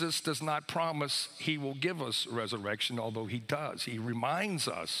 Jesus does not promise he will give us resurrection, although he does. He reminds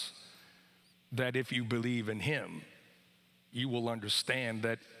us that if you believe in him, you will understand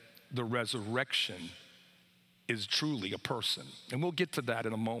that the resurrection is truly a person. And we'll get to that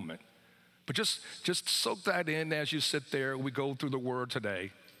in a moment. But just soak that in as you sit there. We go through the word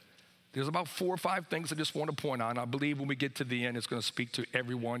today. There's about 4 or 5 things I just want to point out. I believe when we get to the end, it's going to speak to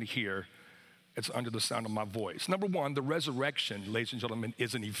everyone here. It's under the sound of my voice. Number one, the resurrection, ladies and gentlemen,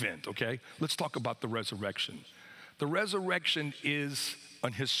 is an event, okay? Let's talk about the resurrection. The resurrection is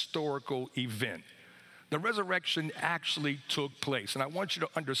an historical event. The resurrection actually took place, and I want you to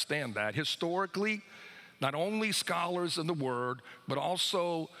understand that. Historically, not only scholars in the Word, but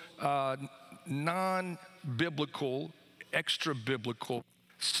also non-biblical, extra-biblical,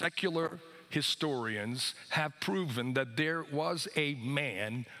 secular historians have proven that there was a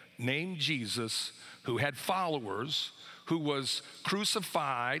man named Jesus who had followers, who was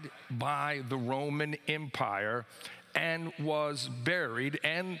crucified by the Roman Empire and was buried.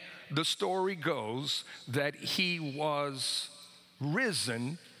 And the story goes that he was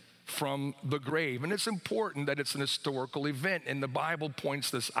risen from the grave. And it's important that it's an historical event, and the Bible points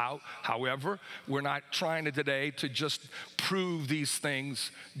this out. However, we're not trying today to just prove these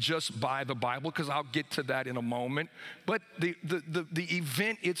things just by the Bible, because I'll get to that in a moment. But the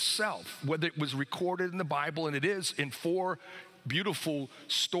event itself, whether it was recorded in the Bible, and it is in 4 beautiful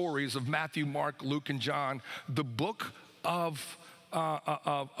stories of Matthew, Mark, Luke, and John, the book of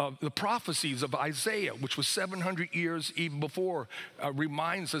the prophecies of Isaiah, which was 700 years even before,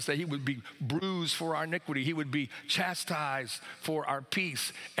 reminds us that he would be bruised for our iniquity. He would be chastised for our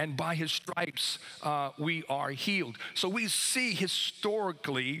peace. And by his stripes, we are healed. So we see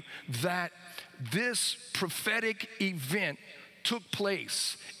historically that this prophetic event took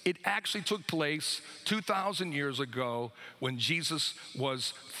place. It actually took place 2,000 years ago when Jesus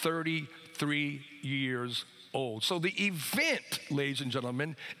was 33 years old. So the event, ladies and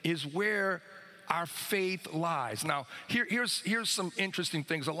gentlemen, is where our faith lies. Now, here's some interesting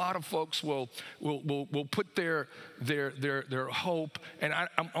things. A lot of folks will put their hope, and I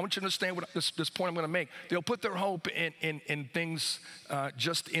want you to understand what this point I'm going to make. They'll put their hope in things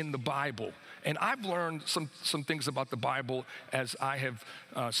just in the Bible. And I've learned some things about the Bible as I have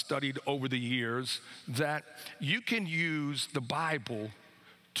studied over the years, that you can use the Bible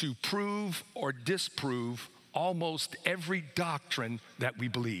to prove or disprove almost every doctrine that we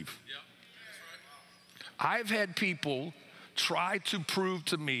believe. I've had people try to prove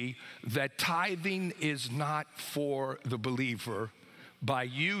to me that tithing is not for the believer by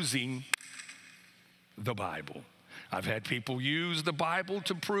using the Bible. I've had people use the Bible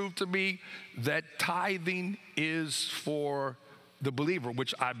to prove to me that tithing is for the believer,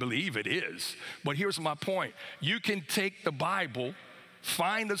 which I believe it is. But here's my point. You can take the Bible,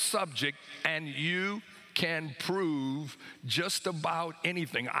 find a subject, and you can prove just about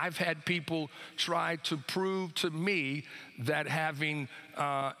anything. I've had people try to prove to me that having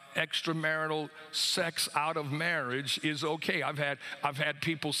extramarital sex out of marriage is okay. I've had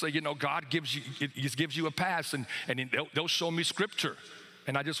people say, God gives you a pass, and they'll show me scripture.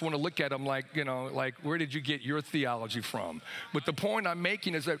 And I just want to look at them like, where did you get your theology from? But the point I'm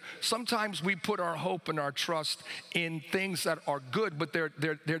making is that sometimes we put our hope and our trust in things that are good, but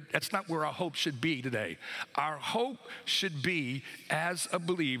that's not where our hope should be today. Our hope should be, as a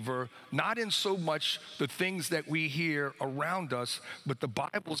believer, not in so much the things that we hear around us, but the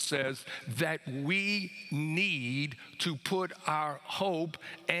Bible says that we need to put our hope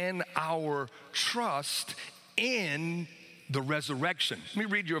and our trust in the resurrection. Let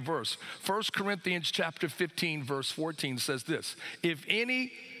me read you a verse. 1 Corinthians chapter 15, verse 14 says this: if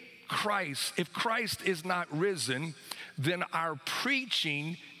Christ is not risen, then our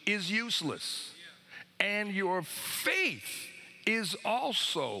preaching is useless, and your faith is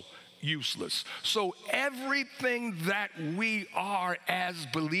also useless. So everything that we are as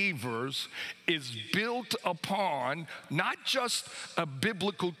believers is built upon not just a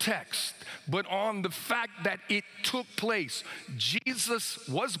biblical text, but on the fact that it took place. Jesus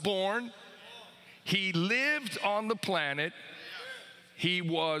was born, he lived on the planet, he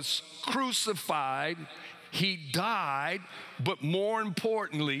was crucified, he died, but more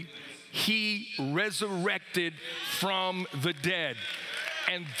importantly, he resurrected from the dead.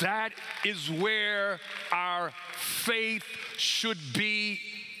 And that is where our faith should be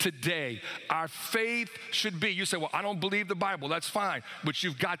today. Our faith should be, you say, well, I don't believe the Bible. That's fine. But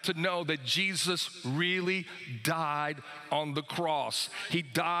you've got to know that Jesus really died on the cross. He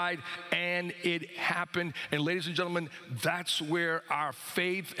died and it happened. And ladies and gentlemen, that's where our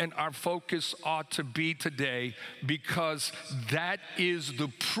faith and our focus ought to be today, because that is the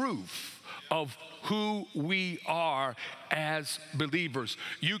proof of who we are as believers.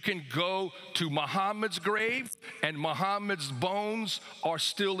 You can go to Muhammad's grave and Muhammad's bones are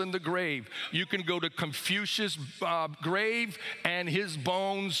still in the grave. You can go to Confucius' grave and his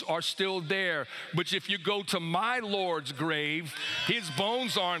bones are still there. But if you go to my Lord's grave, his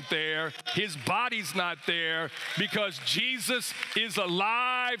bones aren't there, his body's not there, because Jesus is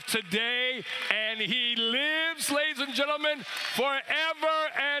alive today and he lives, ladies and gentlemen, forever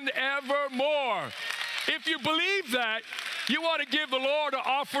and evermore. If you believe that, you ought to give the Lord an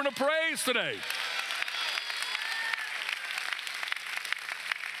offering of praise today.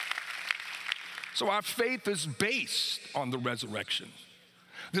 So our faith is based on the resurrection.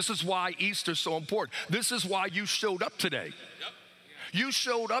 This is why Easter is so important. This is why you showed up today. You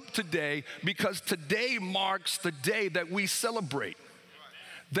showed up today because today marks the day that we celebrate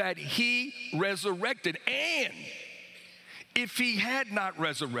that he resurrected. And if he had not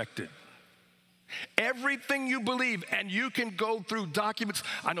resurrected, everything you believe, and you can go through documents.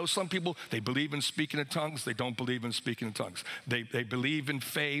 I know some people, they believe in speaking in tongues. They don't believe in speaking in tongues. They believe in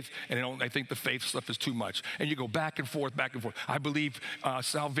faith, and they think the faith stuff is too much. And you go back and forth, back and forth. I believe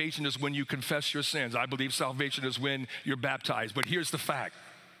salvation is when you confess your sins. I believe salvation is when you're baptized. But here's the fact.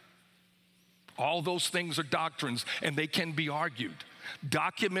 All those things are doctrines, and they can be argued.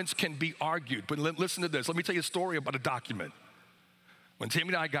 Documents can be argued. But listen to this. Let me tell you a story about a document. When Tammy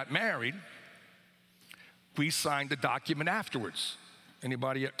and I got married, we signed a document afterwards.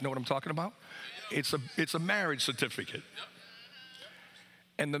 Anybody know what I'm talking about? It's a marriage certificate.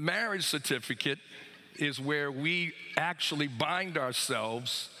 And the marriage certificate is where we actually bind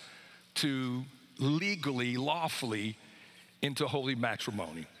ourselves to legally, lawfully into holy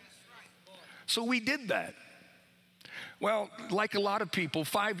matrimony. So we did that. Well, like a lot of people,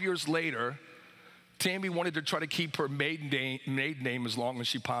 5 years later, Tammy wanted to try to keep her maiden name as long as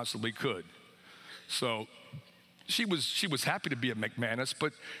she possibly could. So she was happy to be a McManus,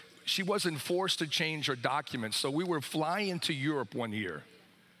 but she wasn't forced to change her documents. So we were flying to Europe one year,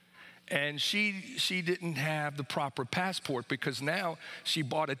 and she didn't have the proper passport, because now she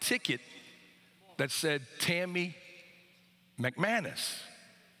bought a ticket that said Tammy McManus,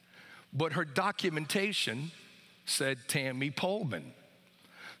 but her documentation said Tammy Pullman.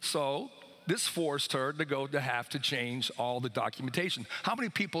 So this forced her to have to change all the documentation. How many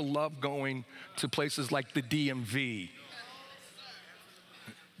people love going to places like the DMV?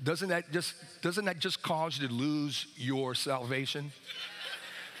 Doesn't that just cause you to lose your salvation?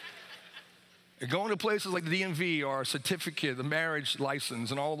 Going to places like the DMV or a certificate, the marriage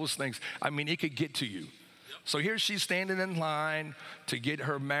license, and all those things, I mean, it could get to you. So here she's standing in line to get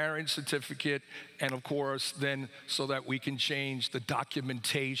her marriage certificate, and of course, then so that we can change the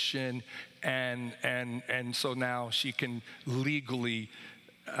documentation, and so now she can legally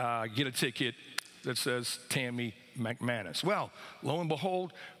get a ticket that says Tammy McManus. Well, lo and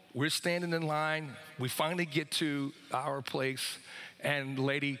behold, we're standing in line. We finally get to our place, and the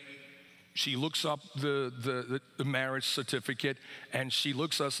lady, she looks up the marriage certificate, and she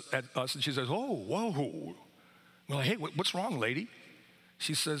looks at us and she says, "Oh, whoa." We're like, "Hey, what's wrong, lady?"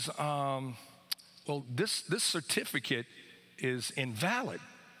 She says, "Well, this certificate is invalid."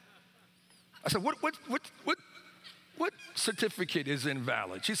 I said, "What certificate is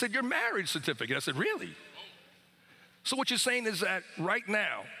invalid?" She said, "Your marriage certificate." I said, "Really?" So what you're saying is that right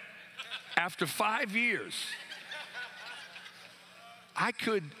now, after 5 years, I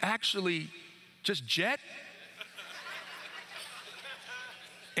could actually just jet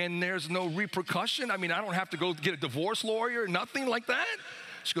and there's no repercussion? I mean, I don't have to go get a divorce lawyer, nothing like that?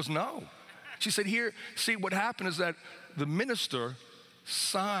 She goes, "No." She said, "Here, see, what happened is that the minister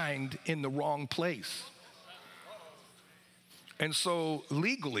signed in the wrong place. And so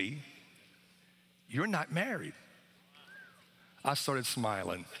legally, you're not married." I started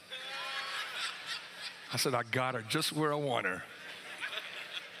smiling. I said, I got her just where I want her.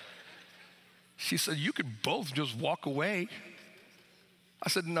 She said, you could both just walk away. I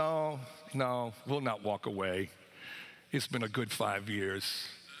said, no, we'll not walk away. It's been a good 5 years.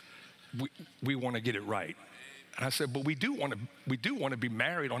 We want to get it right. And I said, but we do want to be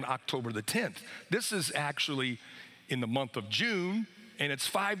married on October the 10th. This is actually in the month of June, and it's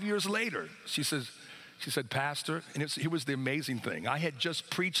 5 years later. She said, Pastor, and here was the amazing thing. I had just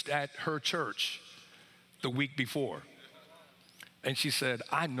preached at her church the week before. And she said,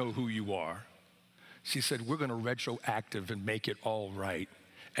 I know who you are. She said, we're going to retroactive and make it all right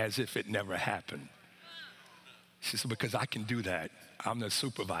as if it never happened. She said, because I can do that. I'm the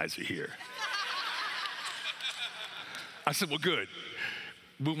supervisor here. I said, well, good.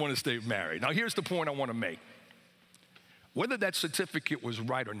 We want to stay married. Now, here's the point I want to make. Whether that certificate was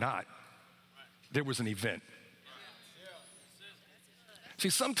right or not, there was an event. See,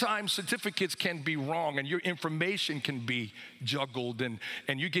 sometimes certificates can be wrong and your information can be juggled and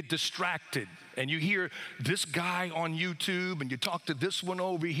you get distracted and you hear this guy on YouTube and you talk to this one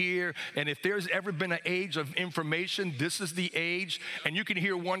over here, and if there's ever been an age of information, this is the age. And you can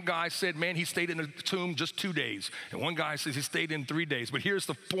hear one guy said, man, he stayed in the tomb just 2 days. And one guy says he stayed in 3 days. But here's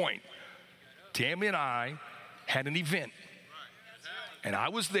the point. Tammy and I had an event and I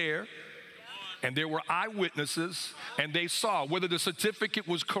was there. And there were eyewitnesses, and they saw whether the certificate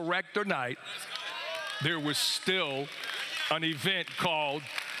was correct or not, there was still an event called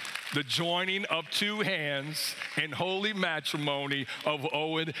the joining of two hands in holy matrimony of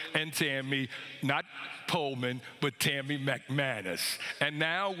Owen and Tammy, not Pullman, but Tammy McManus. And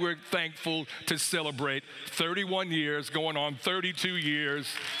now we're thankful to celebrate 31 years, going on 32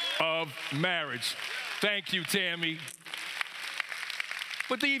 years of marriage. Thank you, Tammy.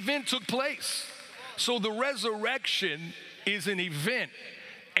 But the event took place. So the resurrection is an event,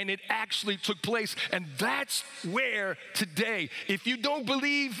 and it actually took place. And that's where today, if you don't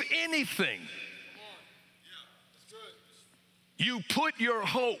believe anything, you put your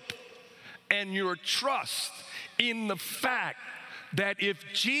hope and your trust in the fact that if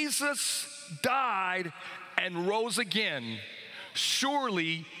Jesus died and rose again,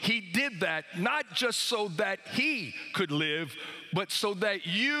 surely he did that not just so that he could live, but so that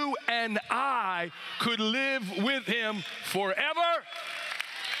you and I could live with him forever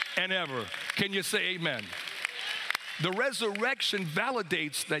and ever. Can you say amen? The resurrection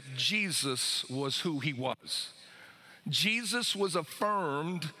validates that Jesus was who he was. Jesus was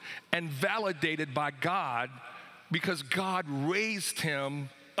affirmed and validated by God because God raised him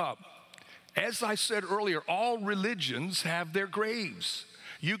up. As I said earlier, all religions have their graves.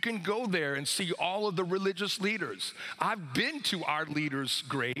 You can go there and see all of the religious leaders. I've been to our leader's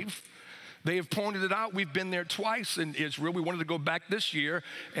grave. They have pointed it out. We've been there twice in Israel. We wanted to go back this year,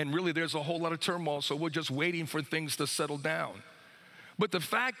 and really there's a whole lot of turmoil, so we're just waiting for things to settle down. But the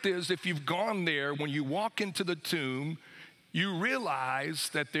fact is, if you've gone there, when you walk into the tomb, you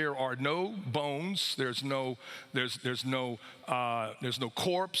realize that there are no bones, there's no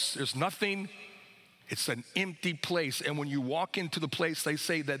corpse, there's nothing. It's an empty place. And when you walk into the place, they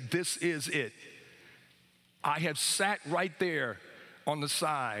say that this is it. I have sat right there on the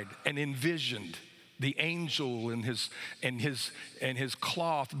side and envisioned the angel and his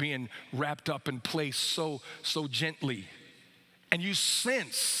cloth being wrapped up in place so gently. And you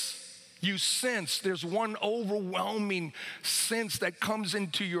sense there's one overwhelming sense that comes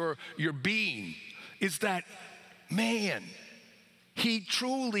into your being, is that, man, he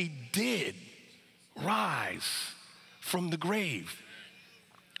truly did rise from the grave.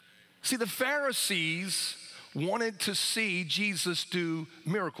 See, the Pharisees wanted to see Jesus do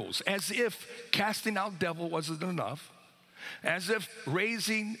miracles, as if casting out devil wasn't enough, as if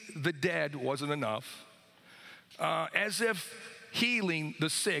raising the dead wasn't enough, as if healing the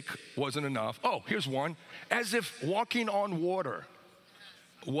sick wasn't enough. Oh, here's one. As if walking on water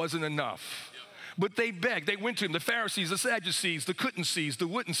wasn't enough. But they begged. They went to him, the Pharisees, the Sadducees, the couldn't sees, the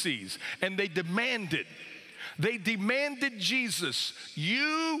wouldn't sees, and they demanded Jesus,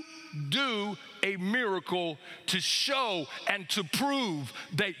 you do a miracle to show and to prove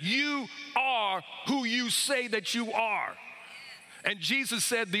that you are who you say that you are. And Jesus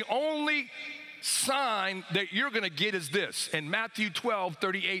said, the only sign that you're going to get is this. And Matthew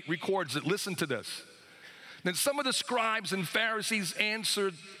 12:38 records it. Listen to this. Then some of the scribes and Pharisees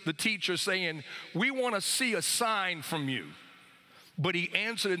answered the teacher, saying, we want to see a sign from you. But he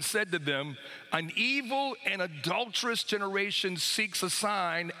answered and said to them, an evil and adulterous generation seeks a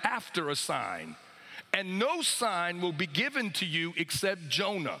sign after a sign, and no sign will be given to you except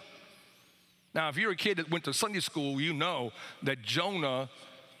Jonah. Now, if you're a kid that went to Sunday school, you know that Jonah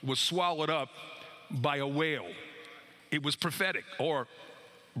was swallowed up by a whale. It was prophetic, or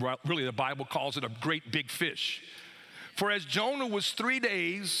really the Bible calls it a great big fish. For as Jonah was 3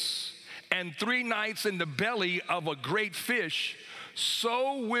 days and 3 nights in the belly of a great fish,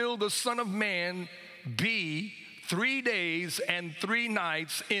 so will the Son of Man be 3 days and 3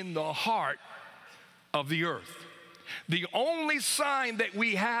 nights in the heart of the earth. The only sign that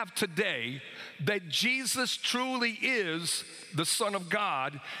we have today that Jesus truly is the Son of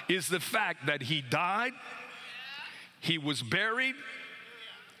God is the fact that he died, he was buried,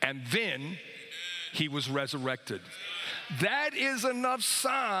 and then he was resurrected. That is enough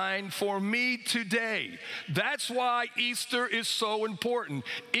sign for me today. That's why Easter is so important.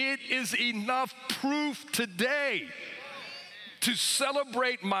 It is enough proof today to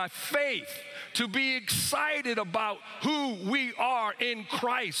celebrate my faith, to be excited about who we are in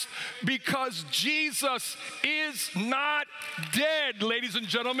Christ, because Jesus is not dead, ladies and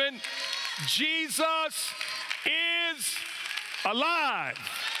gentlemen. Jesus is alive.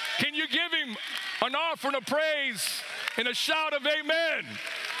 Can you give him an offering of praise and a shout of amen?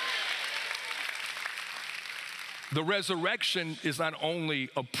 The resurrection is not only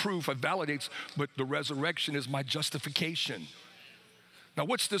a proof, it validates, but the resurrection is my justification. Now,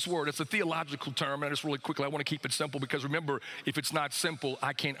 what's this word? It's a theological term, and just really quickly, I want to keep it simple because remember, if it's not simple,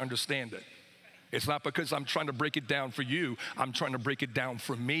 I can't understand it. It's not because I'm trying to break it down for you, I'm trying to break it down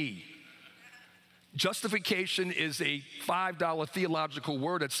for me. Justification is a $5 theological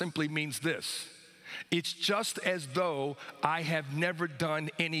word that simply means this: it's just as though I have never done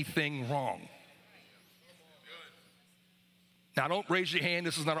anything wrong. Now, don't raise your hand,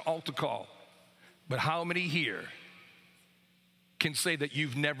 this is not an altar call, but how many here can say that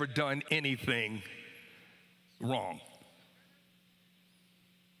you've never done anything wrong?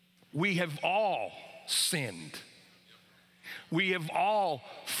 We have all sinned. We have all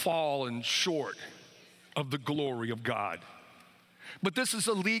fallen short of the glory of God. But this is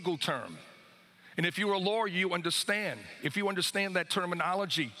a legal term. And if you're a lawyer, you understand. If you understand that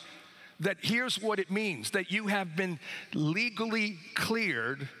terminology, that here's what it means: that you have been legally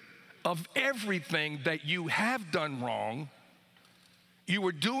cleared of everything that you have done wrong, you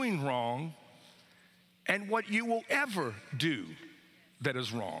were doing wrong, and what you will ever do that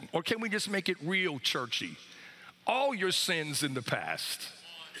is wrong. Or can we just make it real churchy? All your sins in the past,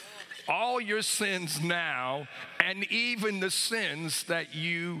 all your sins now, and even the sins that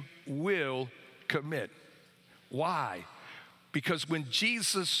you will commit. Why? Because when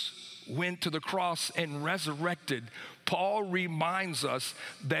Jesus went to the cross and resurrected, Paul reminds us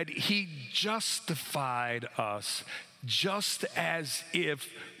that he justified us just as if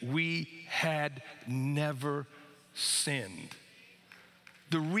we had never sinned.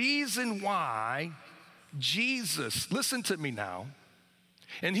 The reason why Jesus, listen to me now,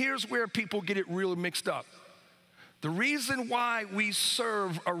 and here's where people get it really mixed up. The reason why we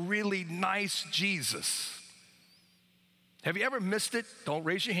serve a really nice Jesus. Have you ever missed it? Don't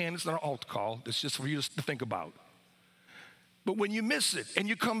raise your hand, it's not an altar call, it's just for you to think about. But when you miss it and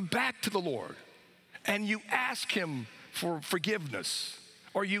you come back to the Lord and you ask him for forgiveness,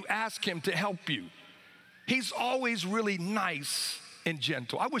 or you ask him to help you, he's always really nice and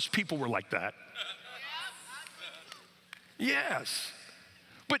gentle. I wish people were like that. Yes.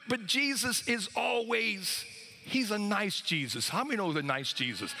 But Jesus is always, he's a nice Jesus. How many know the nice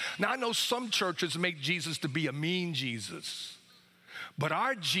Jesus? Now, I know some churches make Jesus to be a mean Jesus, but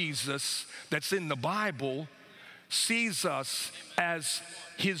our Jesus that's in the Bible sees us as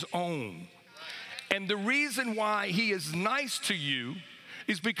his own. And the reason why he is nice to you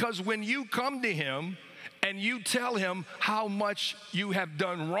is because when you come to him and you tell him how much you have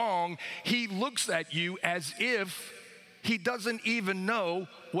done wrong, he looks at you as if he doesn't even know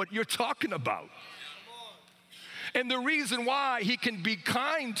what you're talking about. And the reason why he can be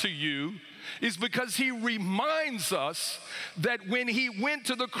kind to you is because he reminds us that when he went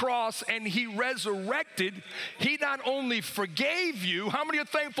to the cross and he resurrected, he not only forgave you, how many are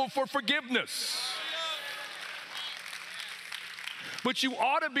thankful for forgiveness? But you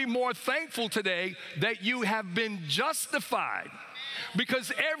ought to be more thankful today that you have been justified.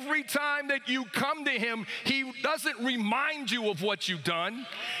 Because every time that you come to him, he doesn't remind you of what you've done.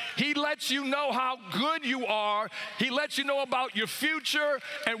 He lets you know how good you are. He lets you know about your future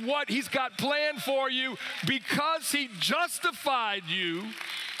and what he's got planned for you, because he justified you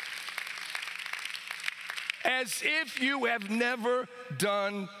as if you have never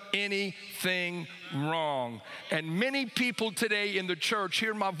done anything wrong. And many people today in the church,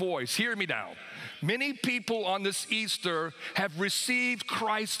 hear my voice, hear me now. Many people on this Easter have received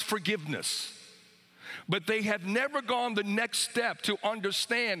Christ's forgiveness. But they have never gone the next step to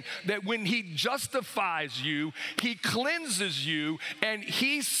understand that when he justifies you, he cleanses you, and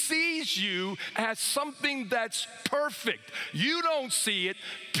he sees you as something that's perfect. You don't see it,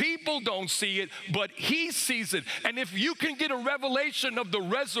 people don't see it, but he sees it. And if you can get a revelation of the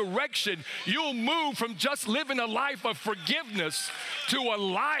resurrection, you'll move from just living a life of forgiveness to a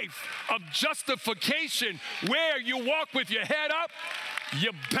life of justification, where you walk with your head up,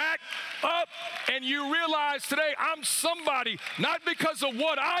 you back up, and you realize today I'm somebody, not because of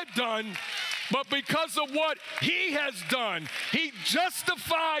what I've done, but because of what he has done. He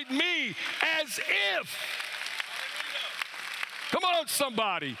justified me as if, come on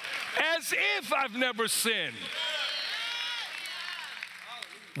somebody, as if I've never sinned.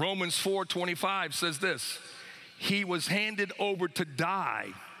 Romans 4:25 says this: he was handed over to die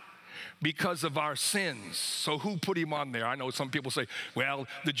because of our sins. So who put him on there? I know some people say, well,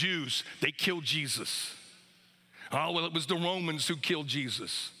 the Jews, they killed Jesus. Oh, well, it was the Romans who killed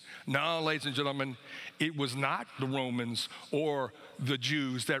Jesus. No, ladies and gentlemen, it was not the Romans or the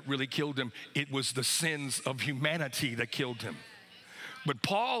Jews that really killed him. It was the sins of humanity that killed him. But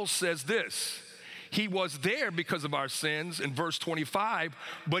Paul says this: he was there because of our sins in verse 25,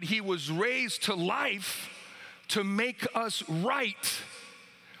 but he was raised to life to make us right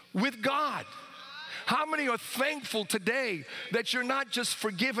with God. How many are thankful today that you're not just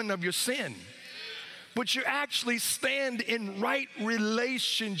forgiven of your sin, but you actually stand in right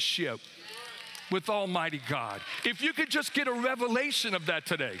relationship with Almighty God? If you could just get a revelation of that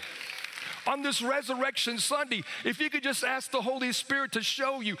today. On this Resurrection Sunday, if you could just ask the Holy Spirit to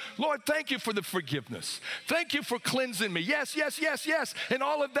show you, Lord, thank you for the forgiveness. Thank you for cleansing me. Yes, yes, yes, yes. And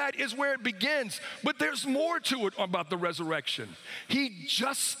all of that is where it begins. But there's more to it about the resurrection. He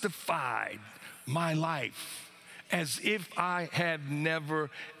justified my life as if I had never,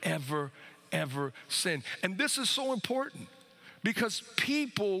 ever, ever sinned. And this is so important because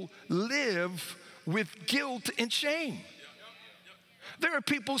people live with guilt and shame. There are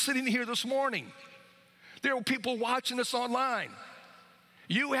people sitting here this morning. There are people watching us online.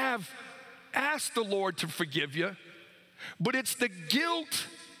 You have asked the Lord to forgive you, but it's the guilt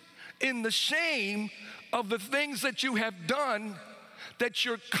and the shame of the things that you have done that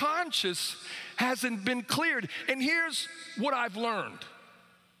your conscience hasn't been cleared. And here's what I've learned.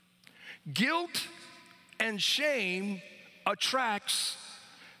 Guilt and shame attracts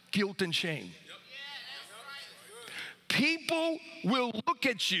guilt and shame. People will look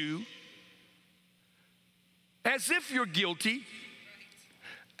at you as if you're guilty,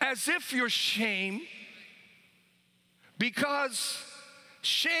 as if you're ashamed, because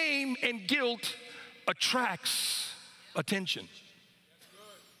shame and guilt attracts attention.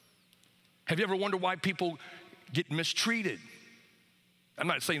 Have you ever wondered why people get mistreated? I'm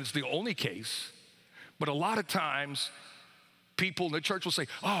not saying it's the only case, but a lot of times people in the church will say,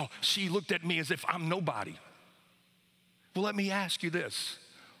 oh, she looked at me as if I'm nobody. Well, let me ask you this.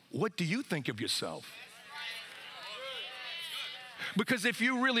 What do you think of yourself? Because if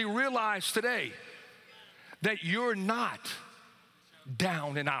you really realize today that you're not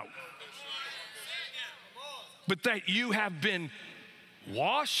down and out, but that you have been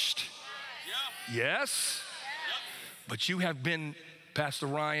washed, yes, but you have been, Pastor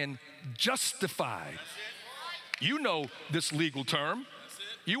Ryan, justified. You know this legal term.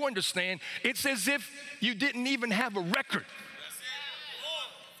 You understand. It's as if you didn't even have a record.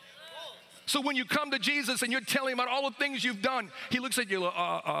 So when you come to Jesus and you're telling him about all the things you've done, he looks at you,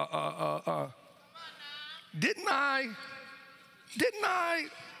 didn't I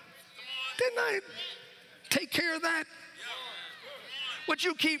take care of that? But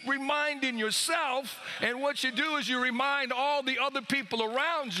you keep reminding yourself, and what you do is you remind all the other people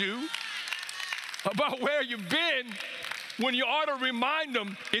around you about where you've been, when you ought to remind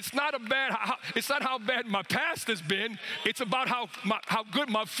them it's not how bad my past has been, it's about how good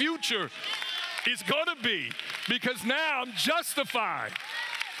my future is going to be, because now I'm justified.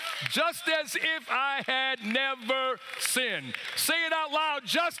 Just as if I had never sinned. Say it out loud,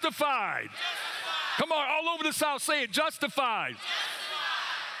 justified. Come on, all over this house, say it, justified.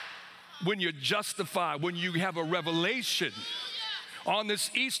 When you're justified, when you have a revelation, on this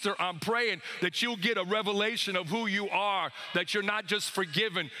Easter, I'm praying that you'll get a revelation of who you are, that you're not just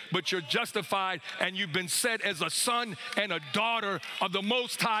forgiven, but you're justified, and you've been set as a son and a daughter of the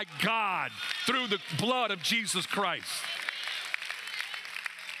Most High God through the blood of Jesus Christ.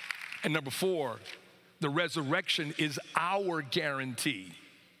 And number 4, the resurrection is our guarantee.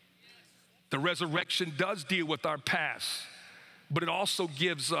 The resurrection does deal with our past, but it also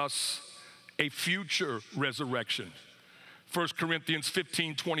gives us a future resurrection. 1 Corinthians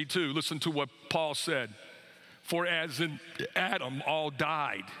 15:22, listen to what Paul said. For as in Adam all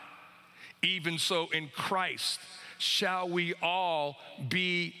died, even so in Christ shall we all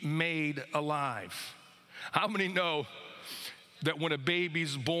be made alive. How many know that when a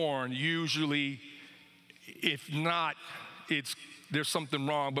baby's born, usually, if not, there's something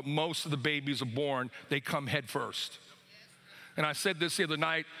wrong, but most of the babies are born, they come head first. And I said this the other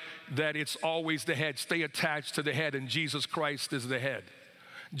night, that it's always the head. Stay attached to the head, and Jesus Christ is the head.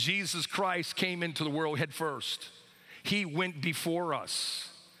 Jesus Christ came into the world head first. He went before us.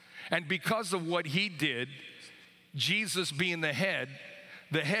 And because of what he did, Jesus being the head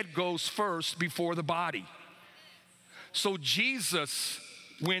goes first before the body. So Jesus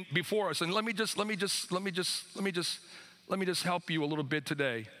went before us. And let me just help you a little bit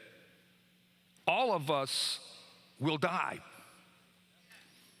today. All of us will die.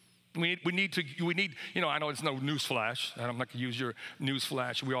 We need, I know it's no news flash, and I'm not gonna use your news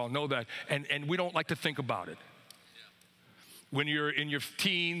flash, we all know that, and we don't like to think about it. When you're in your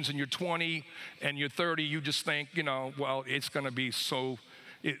teens and you're 20 and you're 30, you just think, well, it's gonna be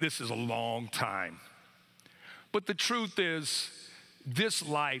this is a long time. But the truth is, this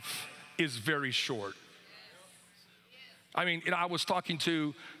life is very short. I mean, I was talking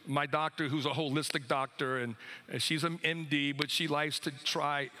to my doctor, who's a holistic doctor, and she's an MD, but she likes to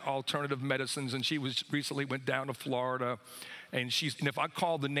try alternative medicines, and she recently went down to Florida, and if I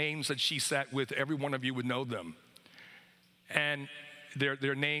called the names that she sat with, every one of you would know them. And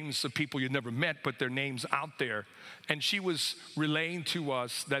they're names of people you never met, but they're names out there. And she was relaying to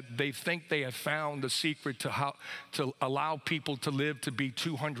us that they think they have found the secret to how to allow people to live to be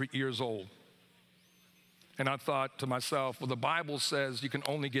 200 years old. And I thought to myself, well, the Bible says you can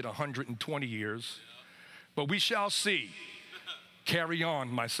only get 120 years, but we shall see. Carry on,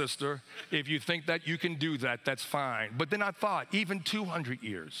 my sister. If you think that you can do that, that's fine. But then I thought, even 200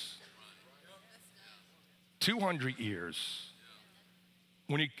 years. 200 years.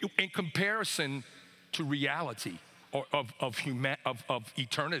 In comparison to reality or of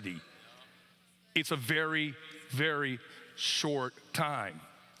eternity, it's a very, very short time.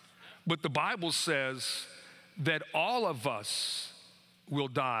 But the Bible says that all of us will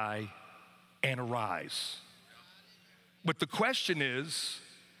die and arise. But the question is,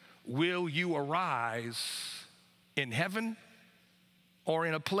 will you arise in heaven or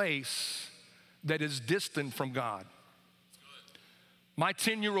in a place that is distant from God? My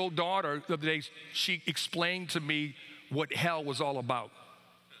 10-year-old daughter, the other day, she explained to me what hell was all about.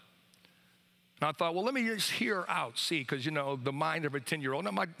 And I thought, well, let me just hear her out, see, because, the mind of a 10-year-old.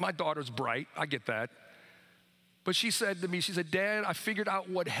 Now, my daughter's bright, I get that. But she said to me, Dad, I figured out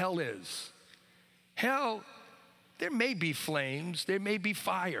what hell is. Hell, there may be flames, there may be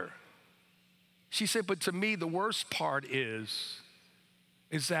fire. She said, but to me, the worst part is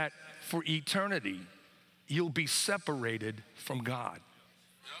that for eternity, you'll be separated from God.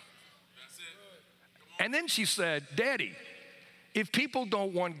 And then she said, Daddy, if people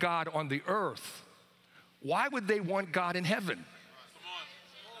don't want God on the earth, why would they want God in heaven? Come on.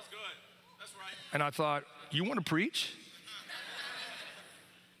 That's good. That's right. And I thought, you want to preach?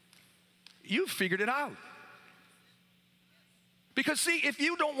 You figured it out. Because see, if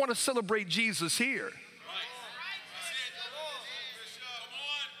you don't want to celebrate Jesus here,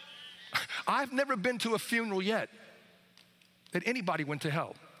 I've never been to a funeral yet that anybody went to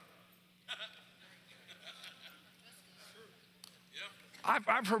hell.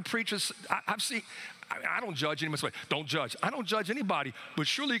 I've heard preachers, I've seen, I don't judge anybody. Don't judge. I don't judge anybody, but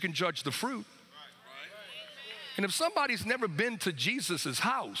surely you can judge the fruit. And if somebody's never been to Jesus'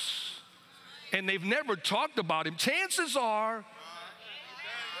 house and they've never talked about him, chances are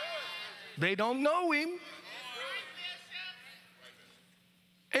they don't know him.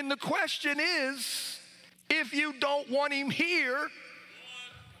 And the question is, if you don't want him here,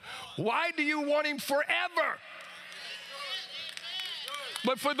 why do you want him forever?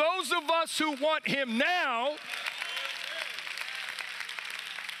 But for those of us who want him now,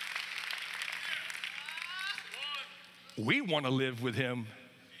 we want to live with him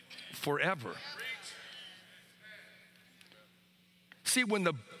forever. See, when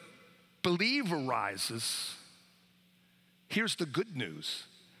the believer rises, here's the good news.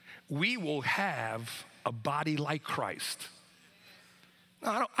 We will have a body like Christ.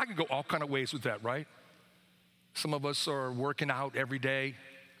 Now, I can go all kind of ways with that, right? Some of us are working out every day,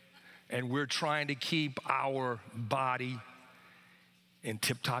 and we're trying to keep our body in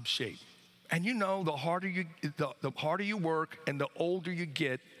tip-top shape. And the harder you work and the older you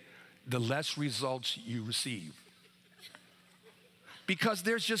get, the less results you receive. Because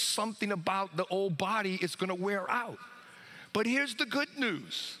there's just something about the old body, it's going to wear out. But here's the good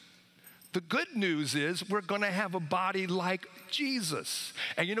news. The good news is we're going to have a body like Jesus.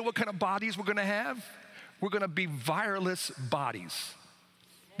 And you know what kind of bodies we're going to have? We're going to be virus bodies.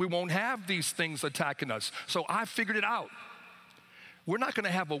 We won't have these things attacking us. So I figured it out. We're not going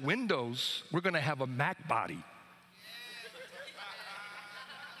to have a Windows. We're going to have a Mac body.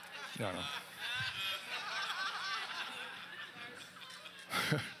 No.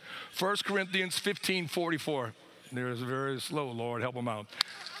 1 Corinthians 15:44. They're very slow, Lord, help them out.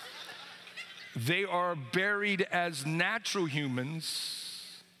 They are buried as natural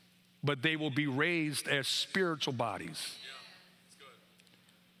humans, but they will be raised as spiritual bodies.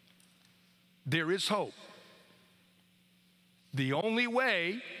 There is hope. The only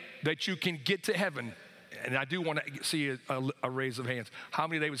way that you can get to heaven, and I do want to see a raise of hands. How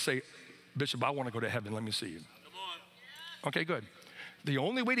many they would say, Bishop, I want to go to heaven. Let me see you. Come on. Okay, good. The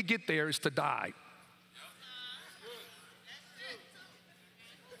only way to get there is to die.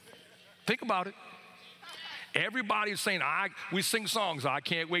 Think about it. Everybody's saying, we sing songs, I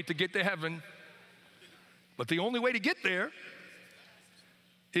can't wait to get to heaven. But the only way to get there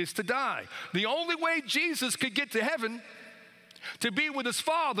is to die. The only way Jesus could get to heaven, to be with his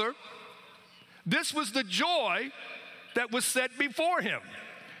Father, this was the joy that was set before him.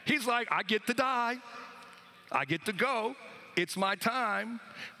 He's like, I get to die. I get to go. It's my time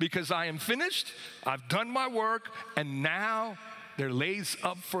because I am finished. I've done my work, and now there lays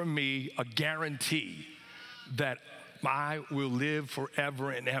up for me a guarantee that I will live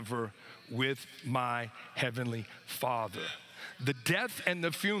forever and ever with my heavenly Father. The death and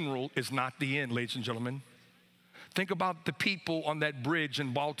the funeral is not the end, ladies and gentlemen. Think about the people on that bridge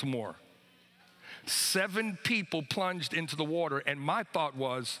in Baltimore. 7 people plunged into the water, and my thought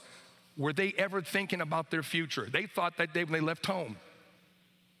was, were they ever thinking about their future? They thought that day when they left home.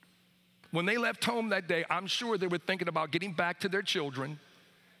 When they left home that day, I'm sure they were thinking about getting back to their children,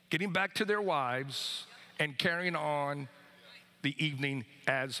 getting back to their wives, and carrying on the evening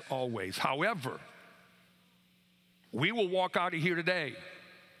as always. However, we will walk out of here today,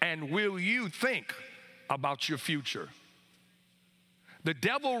 and will you think about your future? The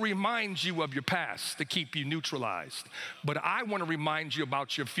devil reminds you of your past to keep you neutralized. But I want to remind you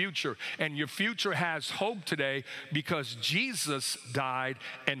about your future. And your future has hope today because Jesus died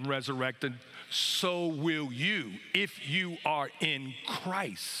and resurrected. So will you if you are in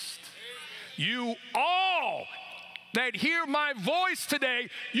Christ. You all that hear my voice today,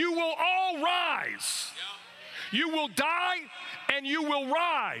 you will all rise. You will die and you will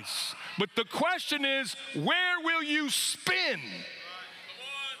rise. But the question is, where will you spend?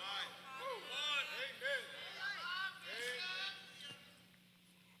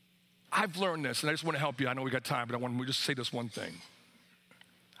 I've learned this, and I just want to help you. I know we got time, but I want to just say this one thing.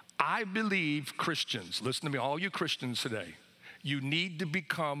 I believe Christians, listen to me, all you Christians today, you need to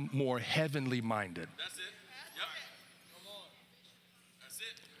become more heavenly minded. That's it. Yep. Come on. That's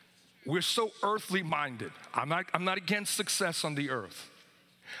it. We're so earthly minded. I'm not against success on the earth.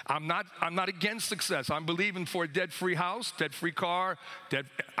 I'm not against success. I'm believing for a debt-free house, debt-free car.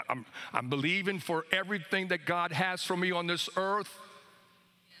 I'm believing for everything that God has for me on this earth.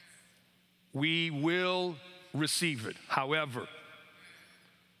 We will receive it. However,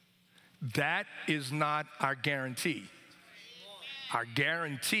 that is not our guarantee. Our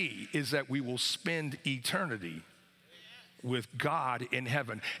guarantee is that we will spend eternity with God in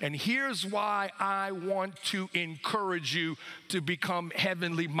heaven. And here's why I want to encourage you to become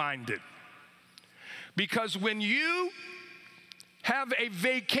heavenly minded. Because when you have a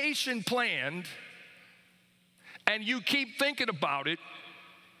vacation planned and you keep thinking about it,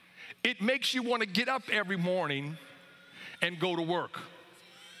 it makes you want to get up every morning and go to work.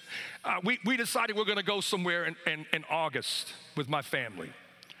 We decided we're going to go somewhere in August with my family.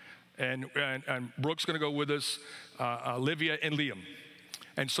 And Brooke's going to go with us, Olivia and Liam.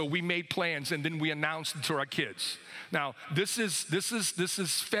 And so we made plans, and then we announced it to our kids. Now, this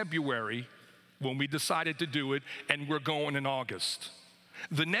is February when we decided to do it, and we're going in August.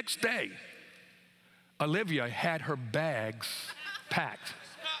 The next day, Olivia had her bags packed.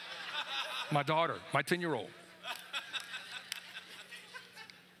 My daughter, my 10-year-old.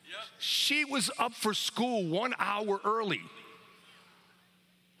 She was up for school 1 hour early.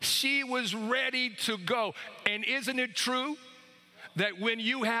 She was ready to go. And isn't it true that when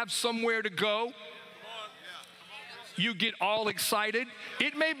you have somewhere to go, you get all excited?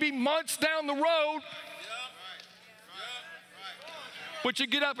 It may be months down the road, but you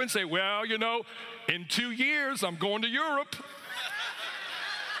get up and say, well, you know, in 2 years, I'm going to Europe.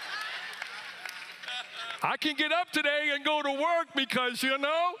 I can get up today and go to work because, you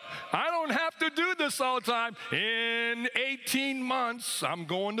know, I don't have to do this all the time. In 18 months, I'm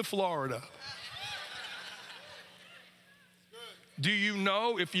going to Florida. Do you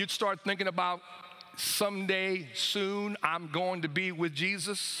know if you'd start thinking about someday soon I'm going to be with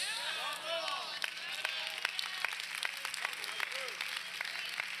Jesus?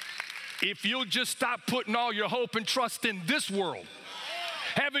 If you'll just stop putting all your hope and trust in this world.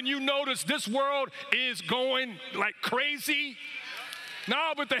 Haven't you noticed this world is going like crazy?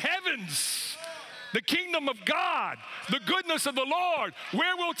 No, but the heavens, the kingdom of God, the goodness of the Lord,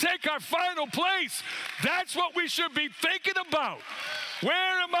 where we'll take our final place, that's what we should be thinking about.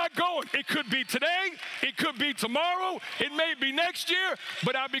 Where am I going? It could be today, it could be tomorrow, it may be next year,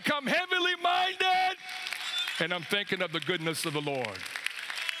 but I become heavenly minded and I'm thinking of the goodness of the Lord.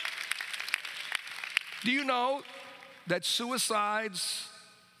 Do you know that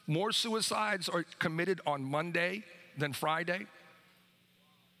more suicides are committed on Monday than Friday?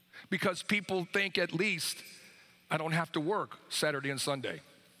 Because people think at least I don't have to work Saturday and Sunday.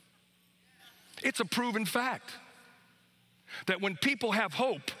 It's a proven fact that when people have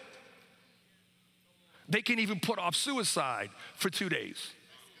hope, they can even put off suicide for 2 days.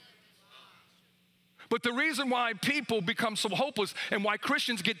 But the reason why people become so hopeless and why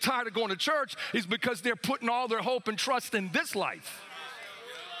Christians get tired of going to church is because they're putting all their hope and trust in this life.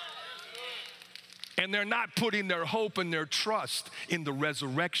 And they're not putting their hope and their trust in the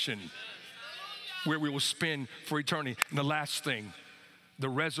resurrection where we will spend for eternity. And the last thing, the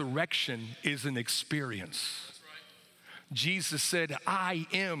resurrection is an experience. Jesus said, I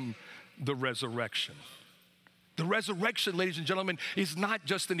am the resurrection. The resurrection, ladies and gentlemen, is not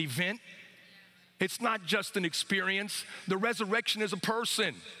just an event. It's not just an experience. The resurrection is a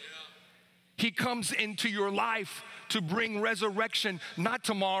person. He comes into your life to bring resurrection, not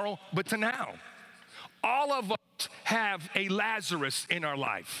tomorrow, but to now. All of us have a Lazarus in our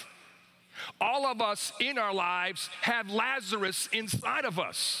life. All of us in our lives have Lazarus inside of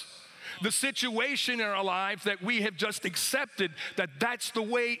us. The situation in our lives that we have just accepted that that's the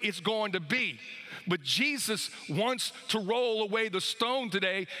way it's going to be. But Jesus wants to roll away the stone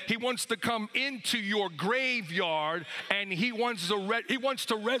today. He wants to come into your graveyard and he wants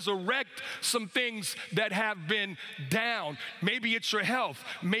to resurrect some things that have been down. Maybe it's your health,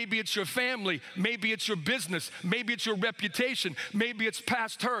 maybe it's your family, maybe it's your business, maybe it's your reputation, maybe it's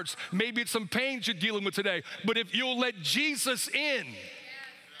past hurts, maybe it's some pains you're dealing with today. But if you'll let Jesus in,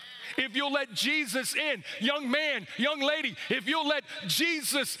 if you'll let Jesus in, young man, young lady, if you'll let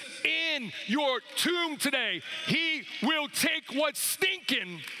Jesus in your tomb today, he will take what's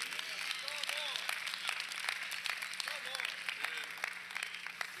stinking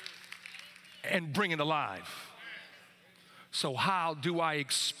and bring it alive. So how do I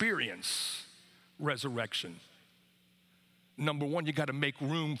experience resurrection? Number one, you got to make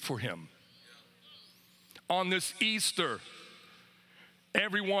room for him. On this Easter,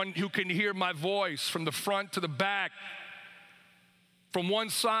 everyone who can hear my voice from the front to the back, from one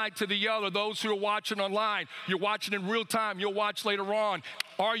side to the other, those who are watching online, you're watching in real time, you'll watch later on.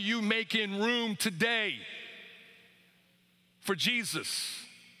 Are you making room today for Jesus?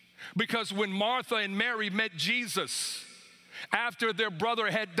 Because when Martha and Mary met Jesus after their brother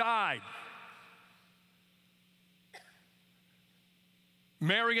had died,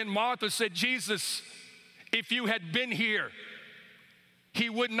 Mary and Martha said, Jesus, if you had been here, he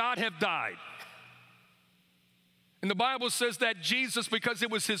would not have died. And the Bible says that Jesus, because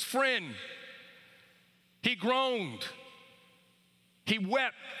it was his friend, he groaned, he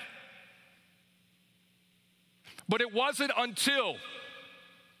wept. But it wasn't until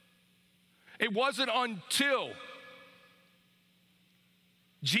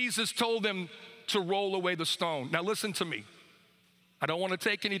Jesus told them to roll away the stone. Now listen to me. I don't want to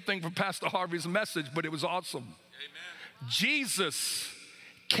take anything from Pastor Harvey's message, but it was awesome. Amen. Jesus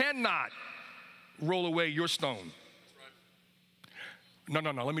cannot roll away your stone. No,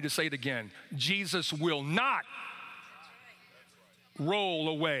 let me just say it again. Jesus will not roll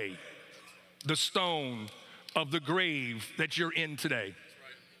away the stone of the grave that you're in today.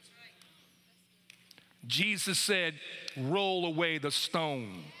 Jesus said, roll away the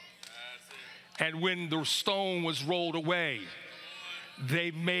stone. And when the stone was rolled away,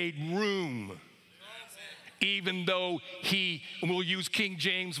 they made room. Even though he, we'll use King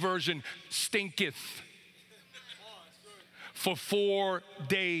James Version, stinketh for 4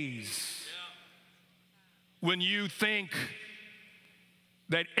 days. When you think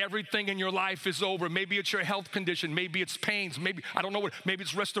that everything in your life is over, maybe it's your health condition, maybe it's pains, maybe, I don't know what, maybe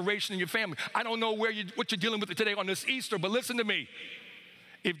it's restoration in your family. I don't know what you're dealing with today on this Easter, but listen to me.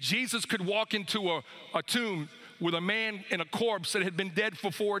 If Jesus could walk into a tomb with a man and a corpse that had been dead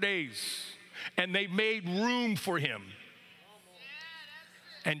for 4 days, and they made room for him,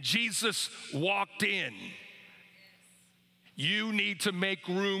 and Jesus walked in, you need to make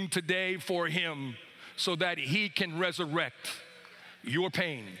room today for him so that he can resurrect your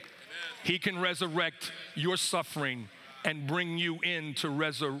pain. He can resurrect your suffering and bring you into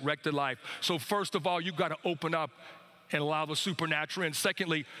resurrected life. So first of all, you've got to open up and allow the supernatural in.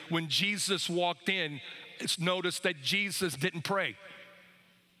 Secondly, when Jesus walked in, it's noticed that Jesus didn't pray.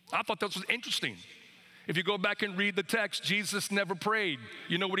 I thought that was interesting. If you go back and read the text, Jesus never prayed.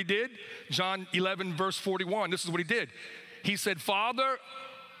 You know what he did? John 11, verse 41, this is what he did. He said, Father,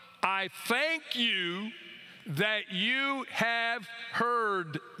 I thank you that you have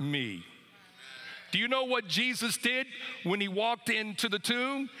heard me. Do you know what Jesus did when he walked into the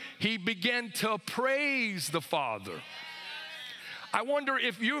tomb? He began to praise the Father. I wonder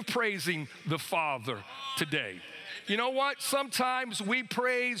if you're praising the Father today. You know what? Sometimes we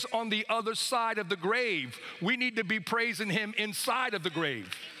praise on the other side of the grave. We need to be praising him inside of the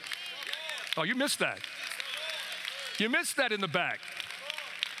grave. Oh, you missed that. You missed that in the back.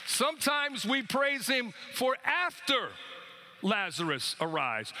 Sometimes we praise him for after Lazarus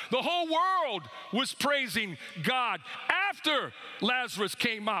arrives. The whole world was praising God after Lazarus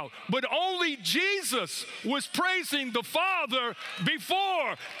came out, but only Jesus was praising the Father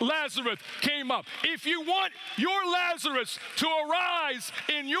before Lazarus came up. If you want your Lazarus to arise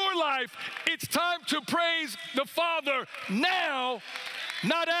in your life, it's time to praise the Father now,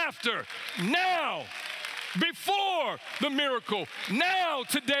 not after. Now. Before the miracle. Now,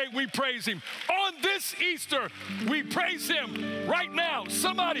 today, we praise him. On this Easter, we praise him right now.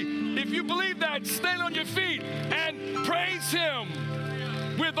 Somebody, if you believe that, stand on your feet and praise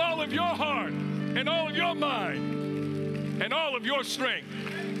him with all of your heart and all of your mind and all of your strength.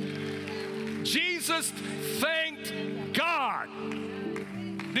 Jesus thanked God.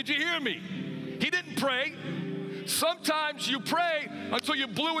 Did you hear me? He didn't pray. Sometimes you pray until you're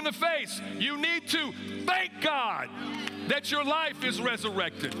blue in the face. You need to thank God that your life is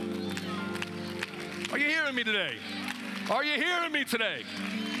resurrected. Are you hearing me today? Are you hearing me today?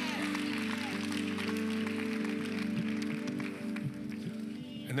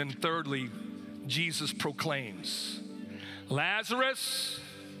 And then thirdly, Jesus proclaims, Lazarus,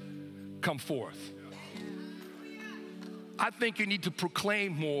 come forth. I think you need to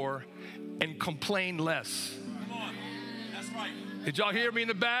proclaim more and complain less. Did y'all hear me in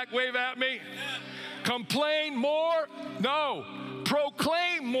the back? Wave at me. Complain more? No.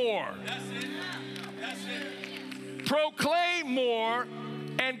 Proclaim more. Proclaim more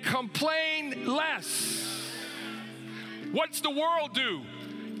and complain less. What's the world do?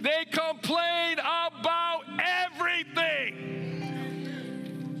 They complain about everything.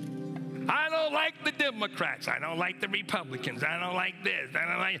 I don't like the Democrats. I don't like the Republicans. I don't like this. I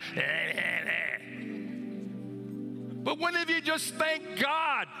don't like... But when have you just thank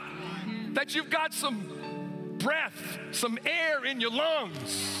God that you've got some breath, some air in your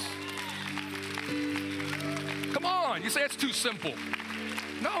lungs? Come on. You say it's too simple.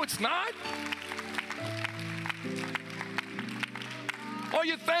 No, it's not. Or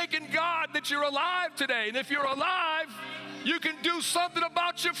you're thanking God that you're alive today. And if you're alive, you can do something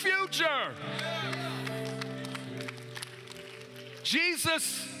about your future.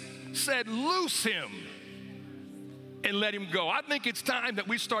 Jesus said, loose him and let him go. I think it's time that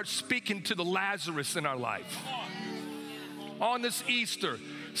we start speaking to the Lazarus in our life. On this Easter,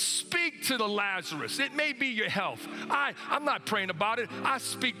 speak to the Lazarus. It may be your health. I'm not praying about it. I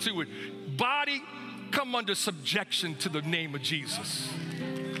speak to it. Body, come under subjection to the name of Jesus.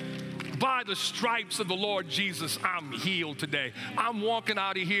 By the stripes of the Lord Jesus, I'm healed today. I'm walking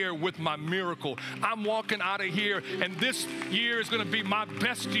out of here with my miracle. I'm walking out of here, and this year is going to be my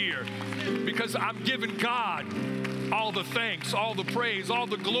best year because I'm giving God all the thanks, all the praise, all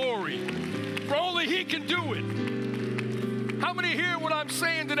the glory, for only he can do it. How many hear what I'm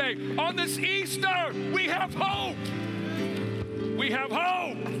saying today? On this Easter, we have hope. We have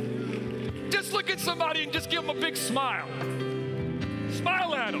hope. Just look at somebody and just give them a big smile.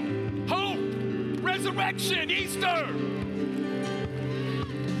 Smile at them. Hope, resurrection, Easter.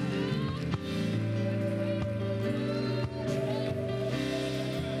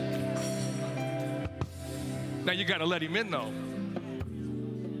 Now you got to let him in, though.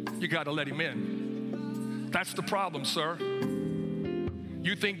 You got to let him in. That's the problem, sir.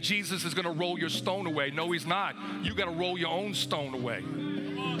 You think Jesus is going to roll your stone away. No, he's not. You got to roll your own stone away.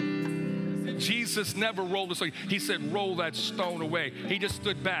 Jesus never rolled a stone. He said, roll that stone away. He just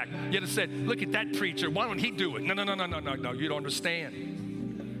stood back. Yet it said, look at that preacher. Why don't he do it? No. You don't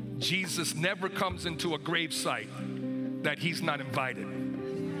understand. Jesus never comes into a gravesite that he's not invited.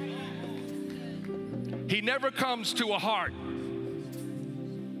 He never comes to a heart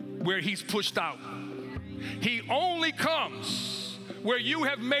where he's pushed out. He only comes where you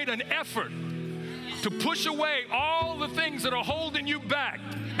have made an effort to push away all the things that are holding you back.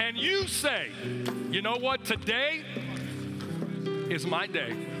 And you say, you know what, today is my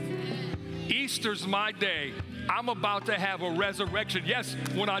day. Easter's my day. I'm about to have a resurrection. Yes,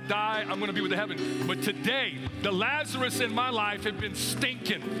 when I die, I'm going to be with heaven. But today, the Lazarus in my life have been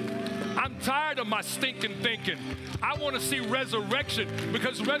stinking. I'm tired of my stinking thinking. I want to see resurrection,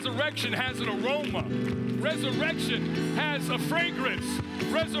 because resurrection has an aroma. Resurrection has a fragrance.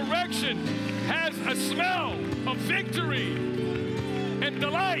 Resurrection has a smell of victory and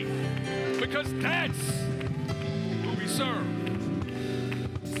delight, because that's who we serve.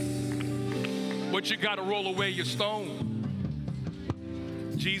 But you got to roll away your stone.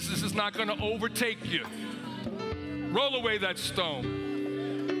 Jesus is not going to overtake you. Roll away that stone.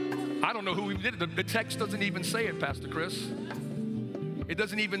 I don't know who did it. The text doesn't even say it, Pastor Chris. It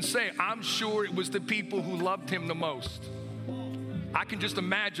doesn't even say it. I'm sure it was the people who loved him the most. I can just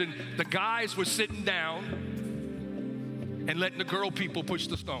imagine the guys were sitting down and letting the girl people push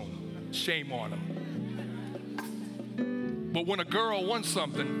the stone. Shame on them. But when a girl wants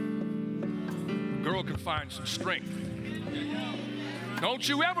something, a girl can find some strength. Don't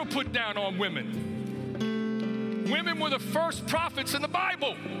you ever put down on women. Women were the first prophets in the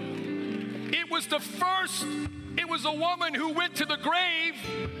Bible. It was a woman who went to the grave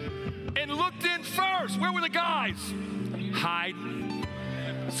and looked in first. Where were the guys? Hiding,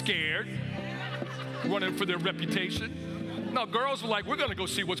 scared, running for their reputation. No, girls were like, we're going to go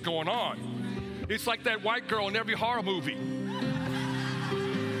see what's going on. It's like that white girl in every horror movie.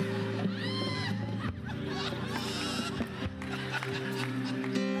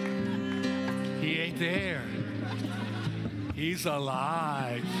 He ain't there. He's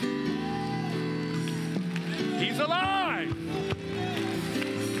alive. He's alive.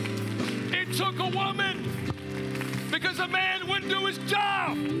 It took a woman because a man wouldn't do his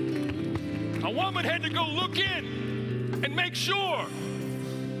job. A woman had to go look in and make sure.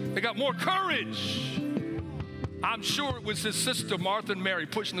 They got more courage. I'm sure it was his sister, Martha and Mary,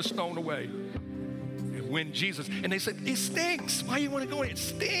 pushing the stone away. And when Jesus, and they said, it stinks. Why do you want to go in? It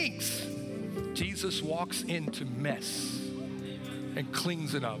stinks. Jesus walks into mess and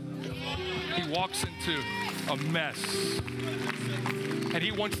cleans it up. He walks into a mess. And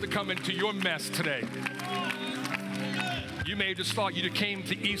he wants to come into your mess today. You may have just thought you came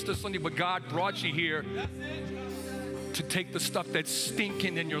to Easter Sunday, but God brought you here to take the stuff that's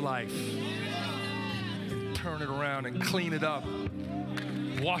stinking in your life, turn it around and clean it up,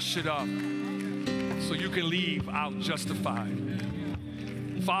 wash it up, so you can leave out justified.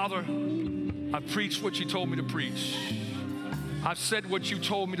 Father, I've preached what you told me to preach. I've said what you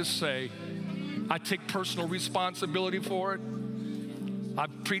told me to say. I take personal responsibility for it. I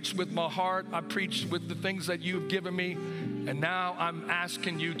preached with my heart. I preached with the things that you've given me. And now I'm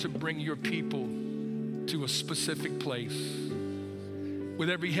asking you to bring your people to a specific place. With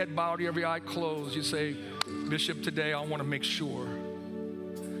every head bowed, every eye closed, you say, Bishop, today I want to make sure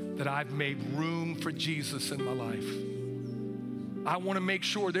that I've made room for Jesus in my life. I want to make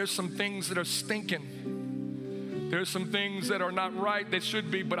sure there's some things that are stinking. There's some things that are not right that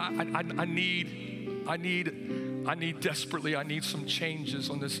should be, but I need desperately, I need some changes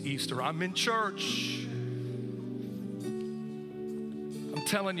on this Easter. I'm in church. I'm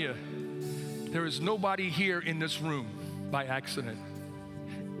telling you, there is nobody here in this room by accident.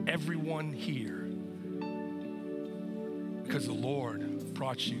 Everyone here, because the Lord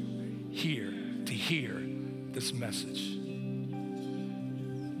brought you here to hear this message.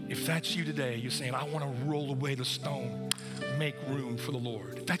 If that's you today, you're saying, I want to roll away the stone, make room for the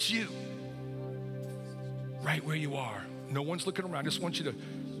Lord. If that's you, right where you are, no one's looking around. I just want you to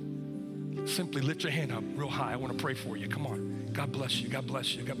simply lift your hand up real high. I want to pray for you. Come on. God bless you. God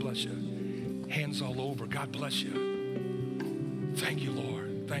bless you. God bless you. Hands all over. God bless you. Thank you,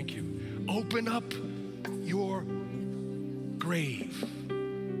 Lord. Thank you. Open up your grave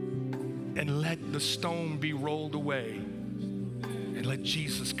and let the stone be rolled away and let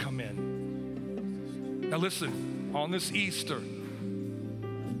Jesus come in. Now listen, on this Easter,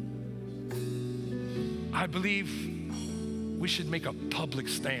 I believe we should make a public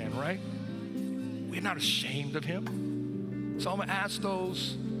stand, right? We're not ashamed of him. So I'm gonna ask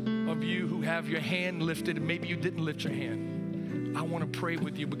those of you who have your hand lifted, and maybe you didn't lift your hand, I wanna pray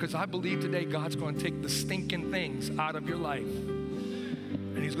with you, because I believe today God's gonna take the stinking things out of your life,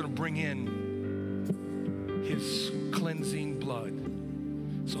 and he's gonna bring in his cleansing blood.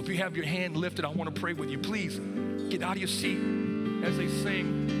 So if you have your hand lifted, I want to pray with you. Please get out of your seat as they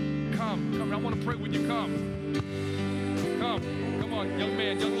sing. Come. I want to pray with you. Come on, young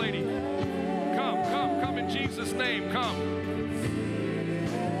man, young lady. Come in Jesus' name. Come.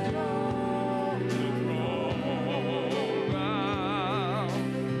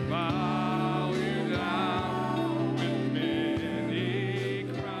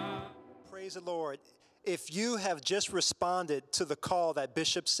 Praise the Lord. If you have just responded to the call that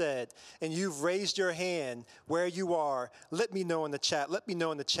Bishop said, and you've raised your hand where you are, let me know in the chat. Let me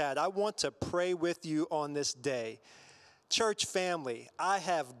know in the chat. I want to pray with you on this day. Church family, I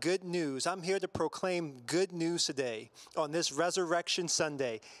have good news. I'm here to proclaim good news today on this Resurrection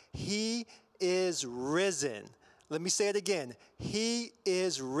Sunday. He is risen. Let me say it again. He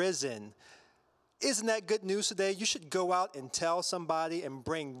is risen. Isn't that good news today? You should go out and tell somebody and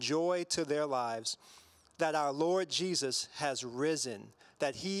bring joy to their lives that our Lord Jesus has risen,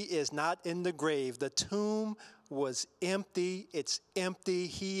 that he is not in the grave. The tomb was empty. It's empty.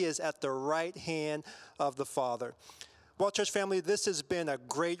 He is at the right hand of the Father. Well, church family, this has been a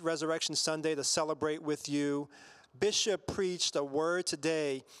great Resurrection Sunday to celebrate with you. Bishop preached a word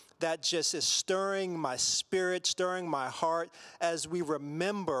today that just is stirring my spirit, stirring my heart as we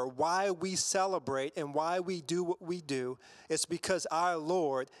remember why we celebrate and why we do what we do. It's because our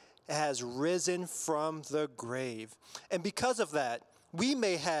Lord has risen from the grave. And because of that, we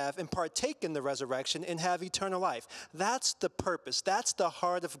may have and partake in the resurrection and have eternal life. That's the purpose. That's the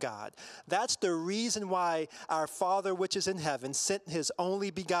heart of God. That's the reason why our Father which is in heaven sent his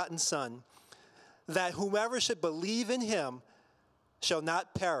only begotten Son, that whomever should believe in him shall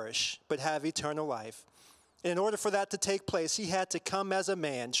not perish, but have eternal life. In order for that to take place, he had to come as a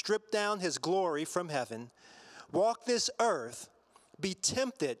man, strip down his glory from heaven, walk this earth, be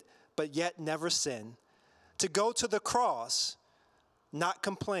tempted, but yet never sin, to go to the cross, not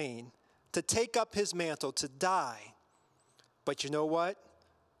complain, to take up his mantle, to die. But you know what?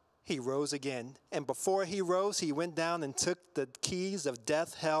 He rose again. And before he rose, he went down and took the keys of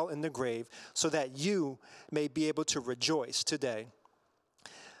death, hell, and the grave, so that you may be able to rejoice today.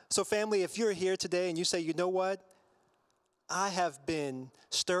 So family, if you're here today and you say, you know what? I have been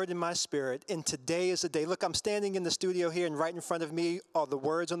stirred in my spirit, and today is the day. Look, I'm standing in the studio here, and right in front of me are the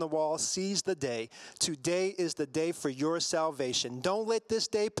words on the wall, seize the day. Today is the day for your salvation. Don't let this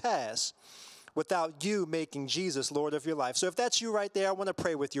day pass without you making Jesus Lord of your life. So if that's you right there, I want to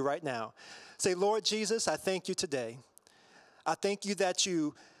pray with you right now. Say, Lord Jesus, I thank you today. I thank you that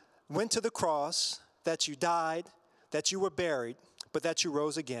you went to the cross, that you died, that you were buried, but that you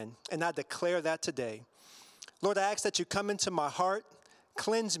rose again. And I declare that today. Lord, I ask that you come into my heart,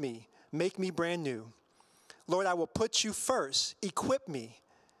 cleanse me, make me brand new. Lord, I will put you first, equip me,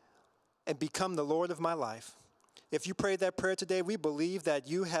 and become the Lord of my life. If you prayed that prayer today, we believe that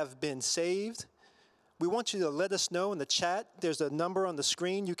you have been saved. We want you to let us know in the chat. There's a number on the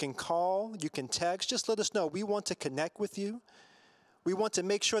screen. You can call, you can text. Just let us know. We want to connect with you. We want to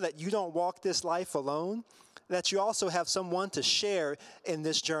make sure that you don't walk this life alone, that you also have someone to share in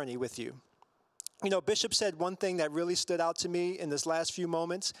this journey with you. You know, Bishop said one thing that really stood out to me in this last few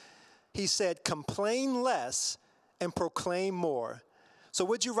moments. He said, complain less and proclaim more. So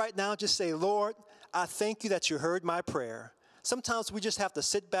would you right now just say, Lord, I thank you that you heard my prayer. Sometimes we just have to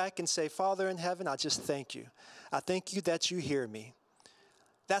sit back and say, Father in heaven, I just thank you. I thank you that you hear me.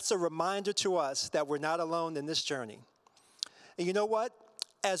 That's a reminder to us that we're not alone in this journey. And you know what?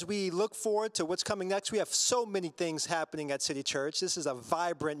 As we look forward to what's coming next, we have so many things happening at City Church. This is a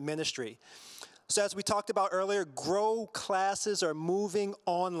vibrant ministry. So as we talked about earlier, Grow classes are moving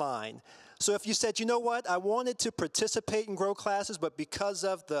online. So if you said, you know what, I wanted to participate in Grow classes, but because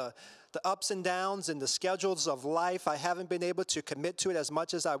of the ups and downs and the schedules of life, I haven't been able to commit to it as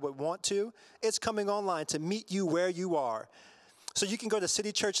much as I would want to, it's coming online to meet you where you are. So you can go to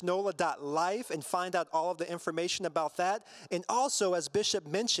citychurchnola.life and find out all of the information about that. And also, as Bishop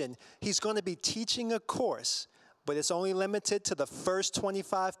mentioned, he's going to be teaching a course, but it's only limited to the first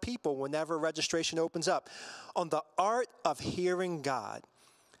 25 people whenever registration opens up, on the art of hearing God.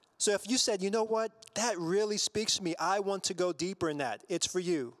 So if you said, you know what, that really speaks to me, I want to go deeper in that, it's for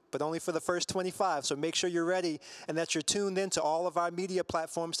you, but only for the first 25. So make sure you're ready and that you're tuned in to all of our media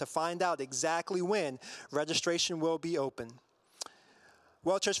platforms to find out exactly when registration will be open.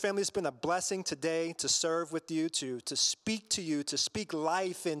 Well, church family, it's been a blessing today to serve with you, to speak to you, to speak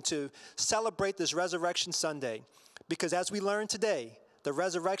life, and to celebrate this Resurrection Sunday. Because as we learned today, the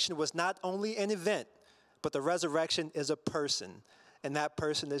resurrection was not only an event, but the resurrection is a person. And that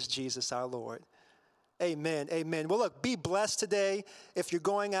person is Jesus, our Lord. Amen. Amen. Well, look, be blessed today. If you're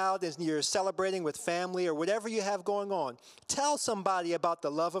going out and you're celebrating with family or whatever you have going on, tell somebody about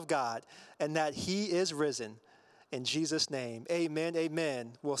the love of God and that he is risen. In Jesus' name, amen,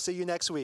 amen. We'll see you next week.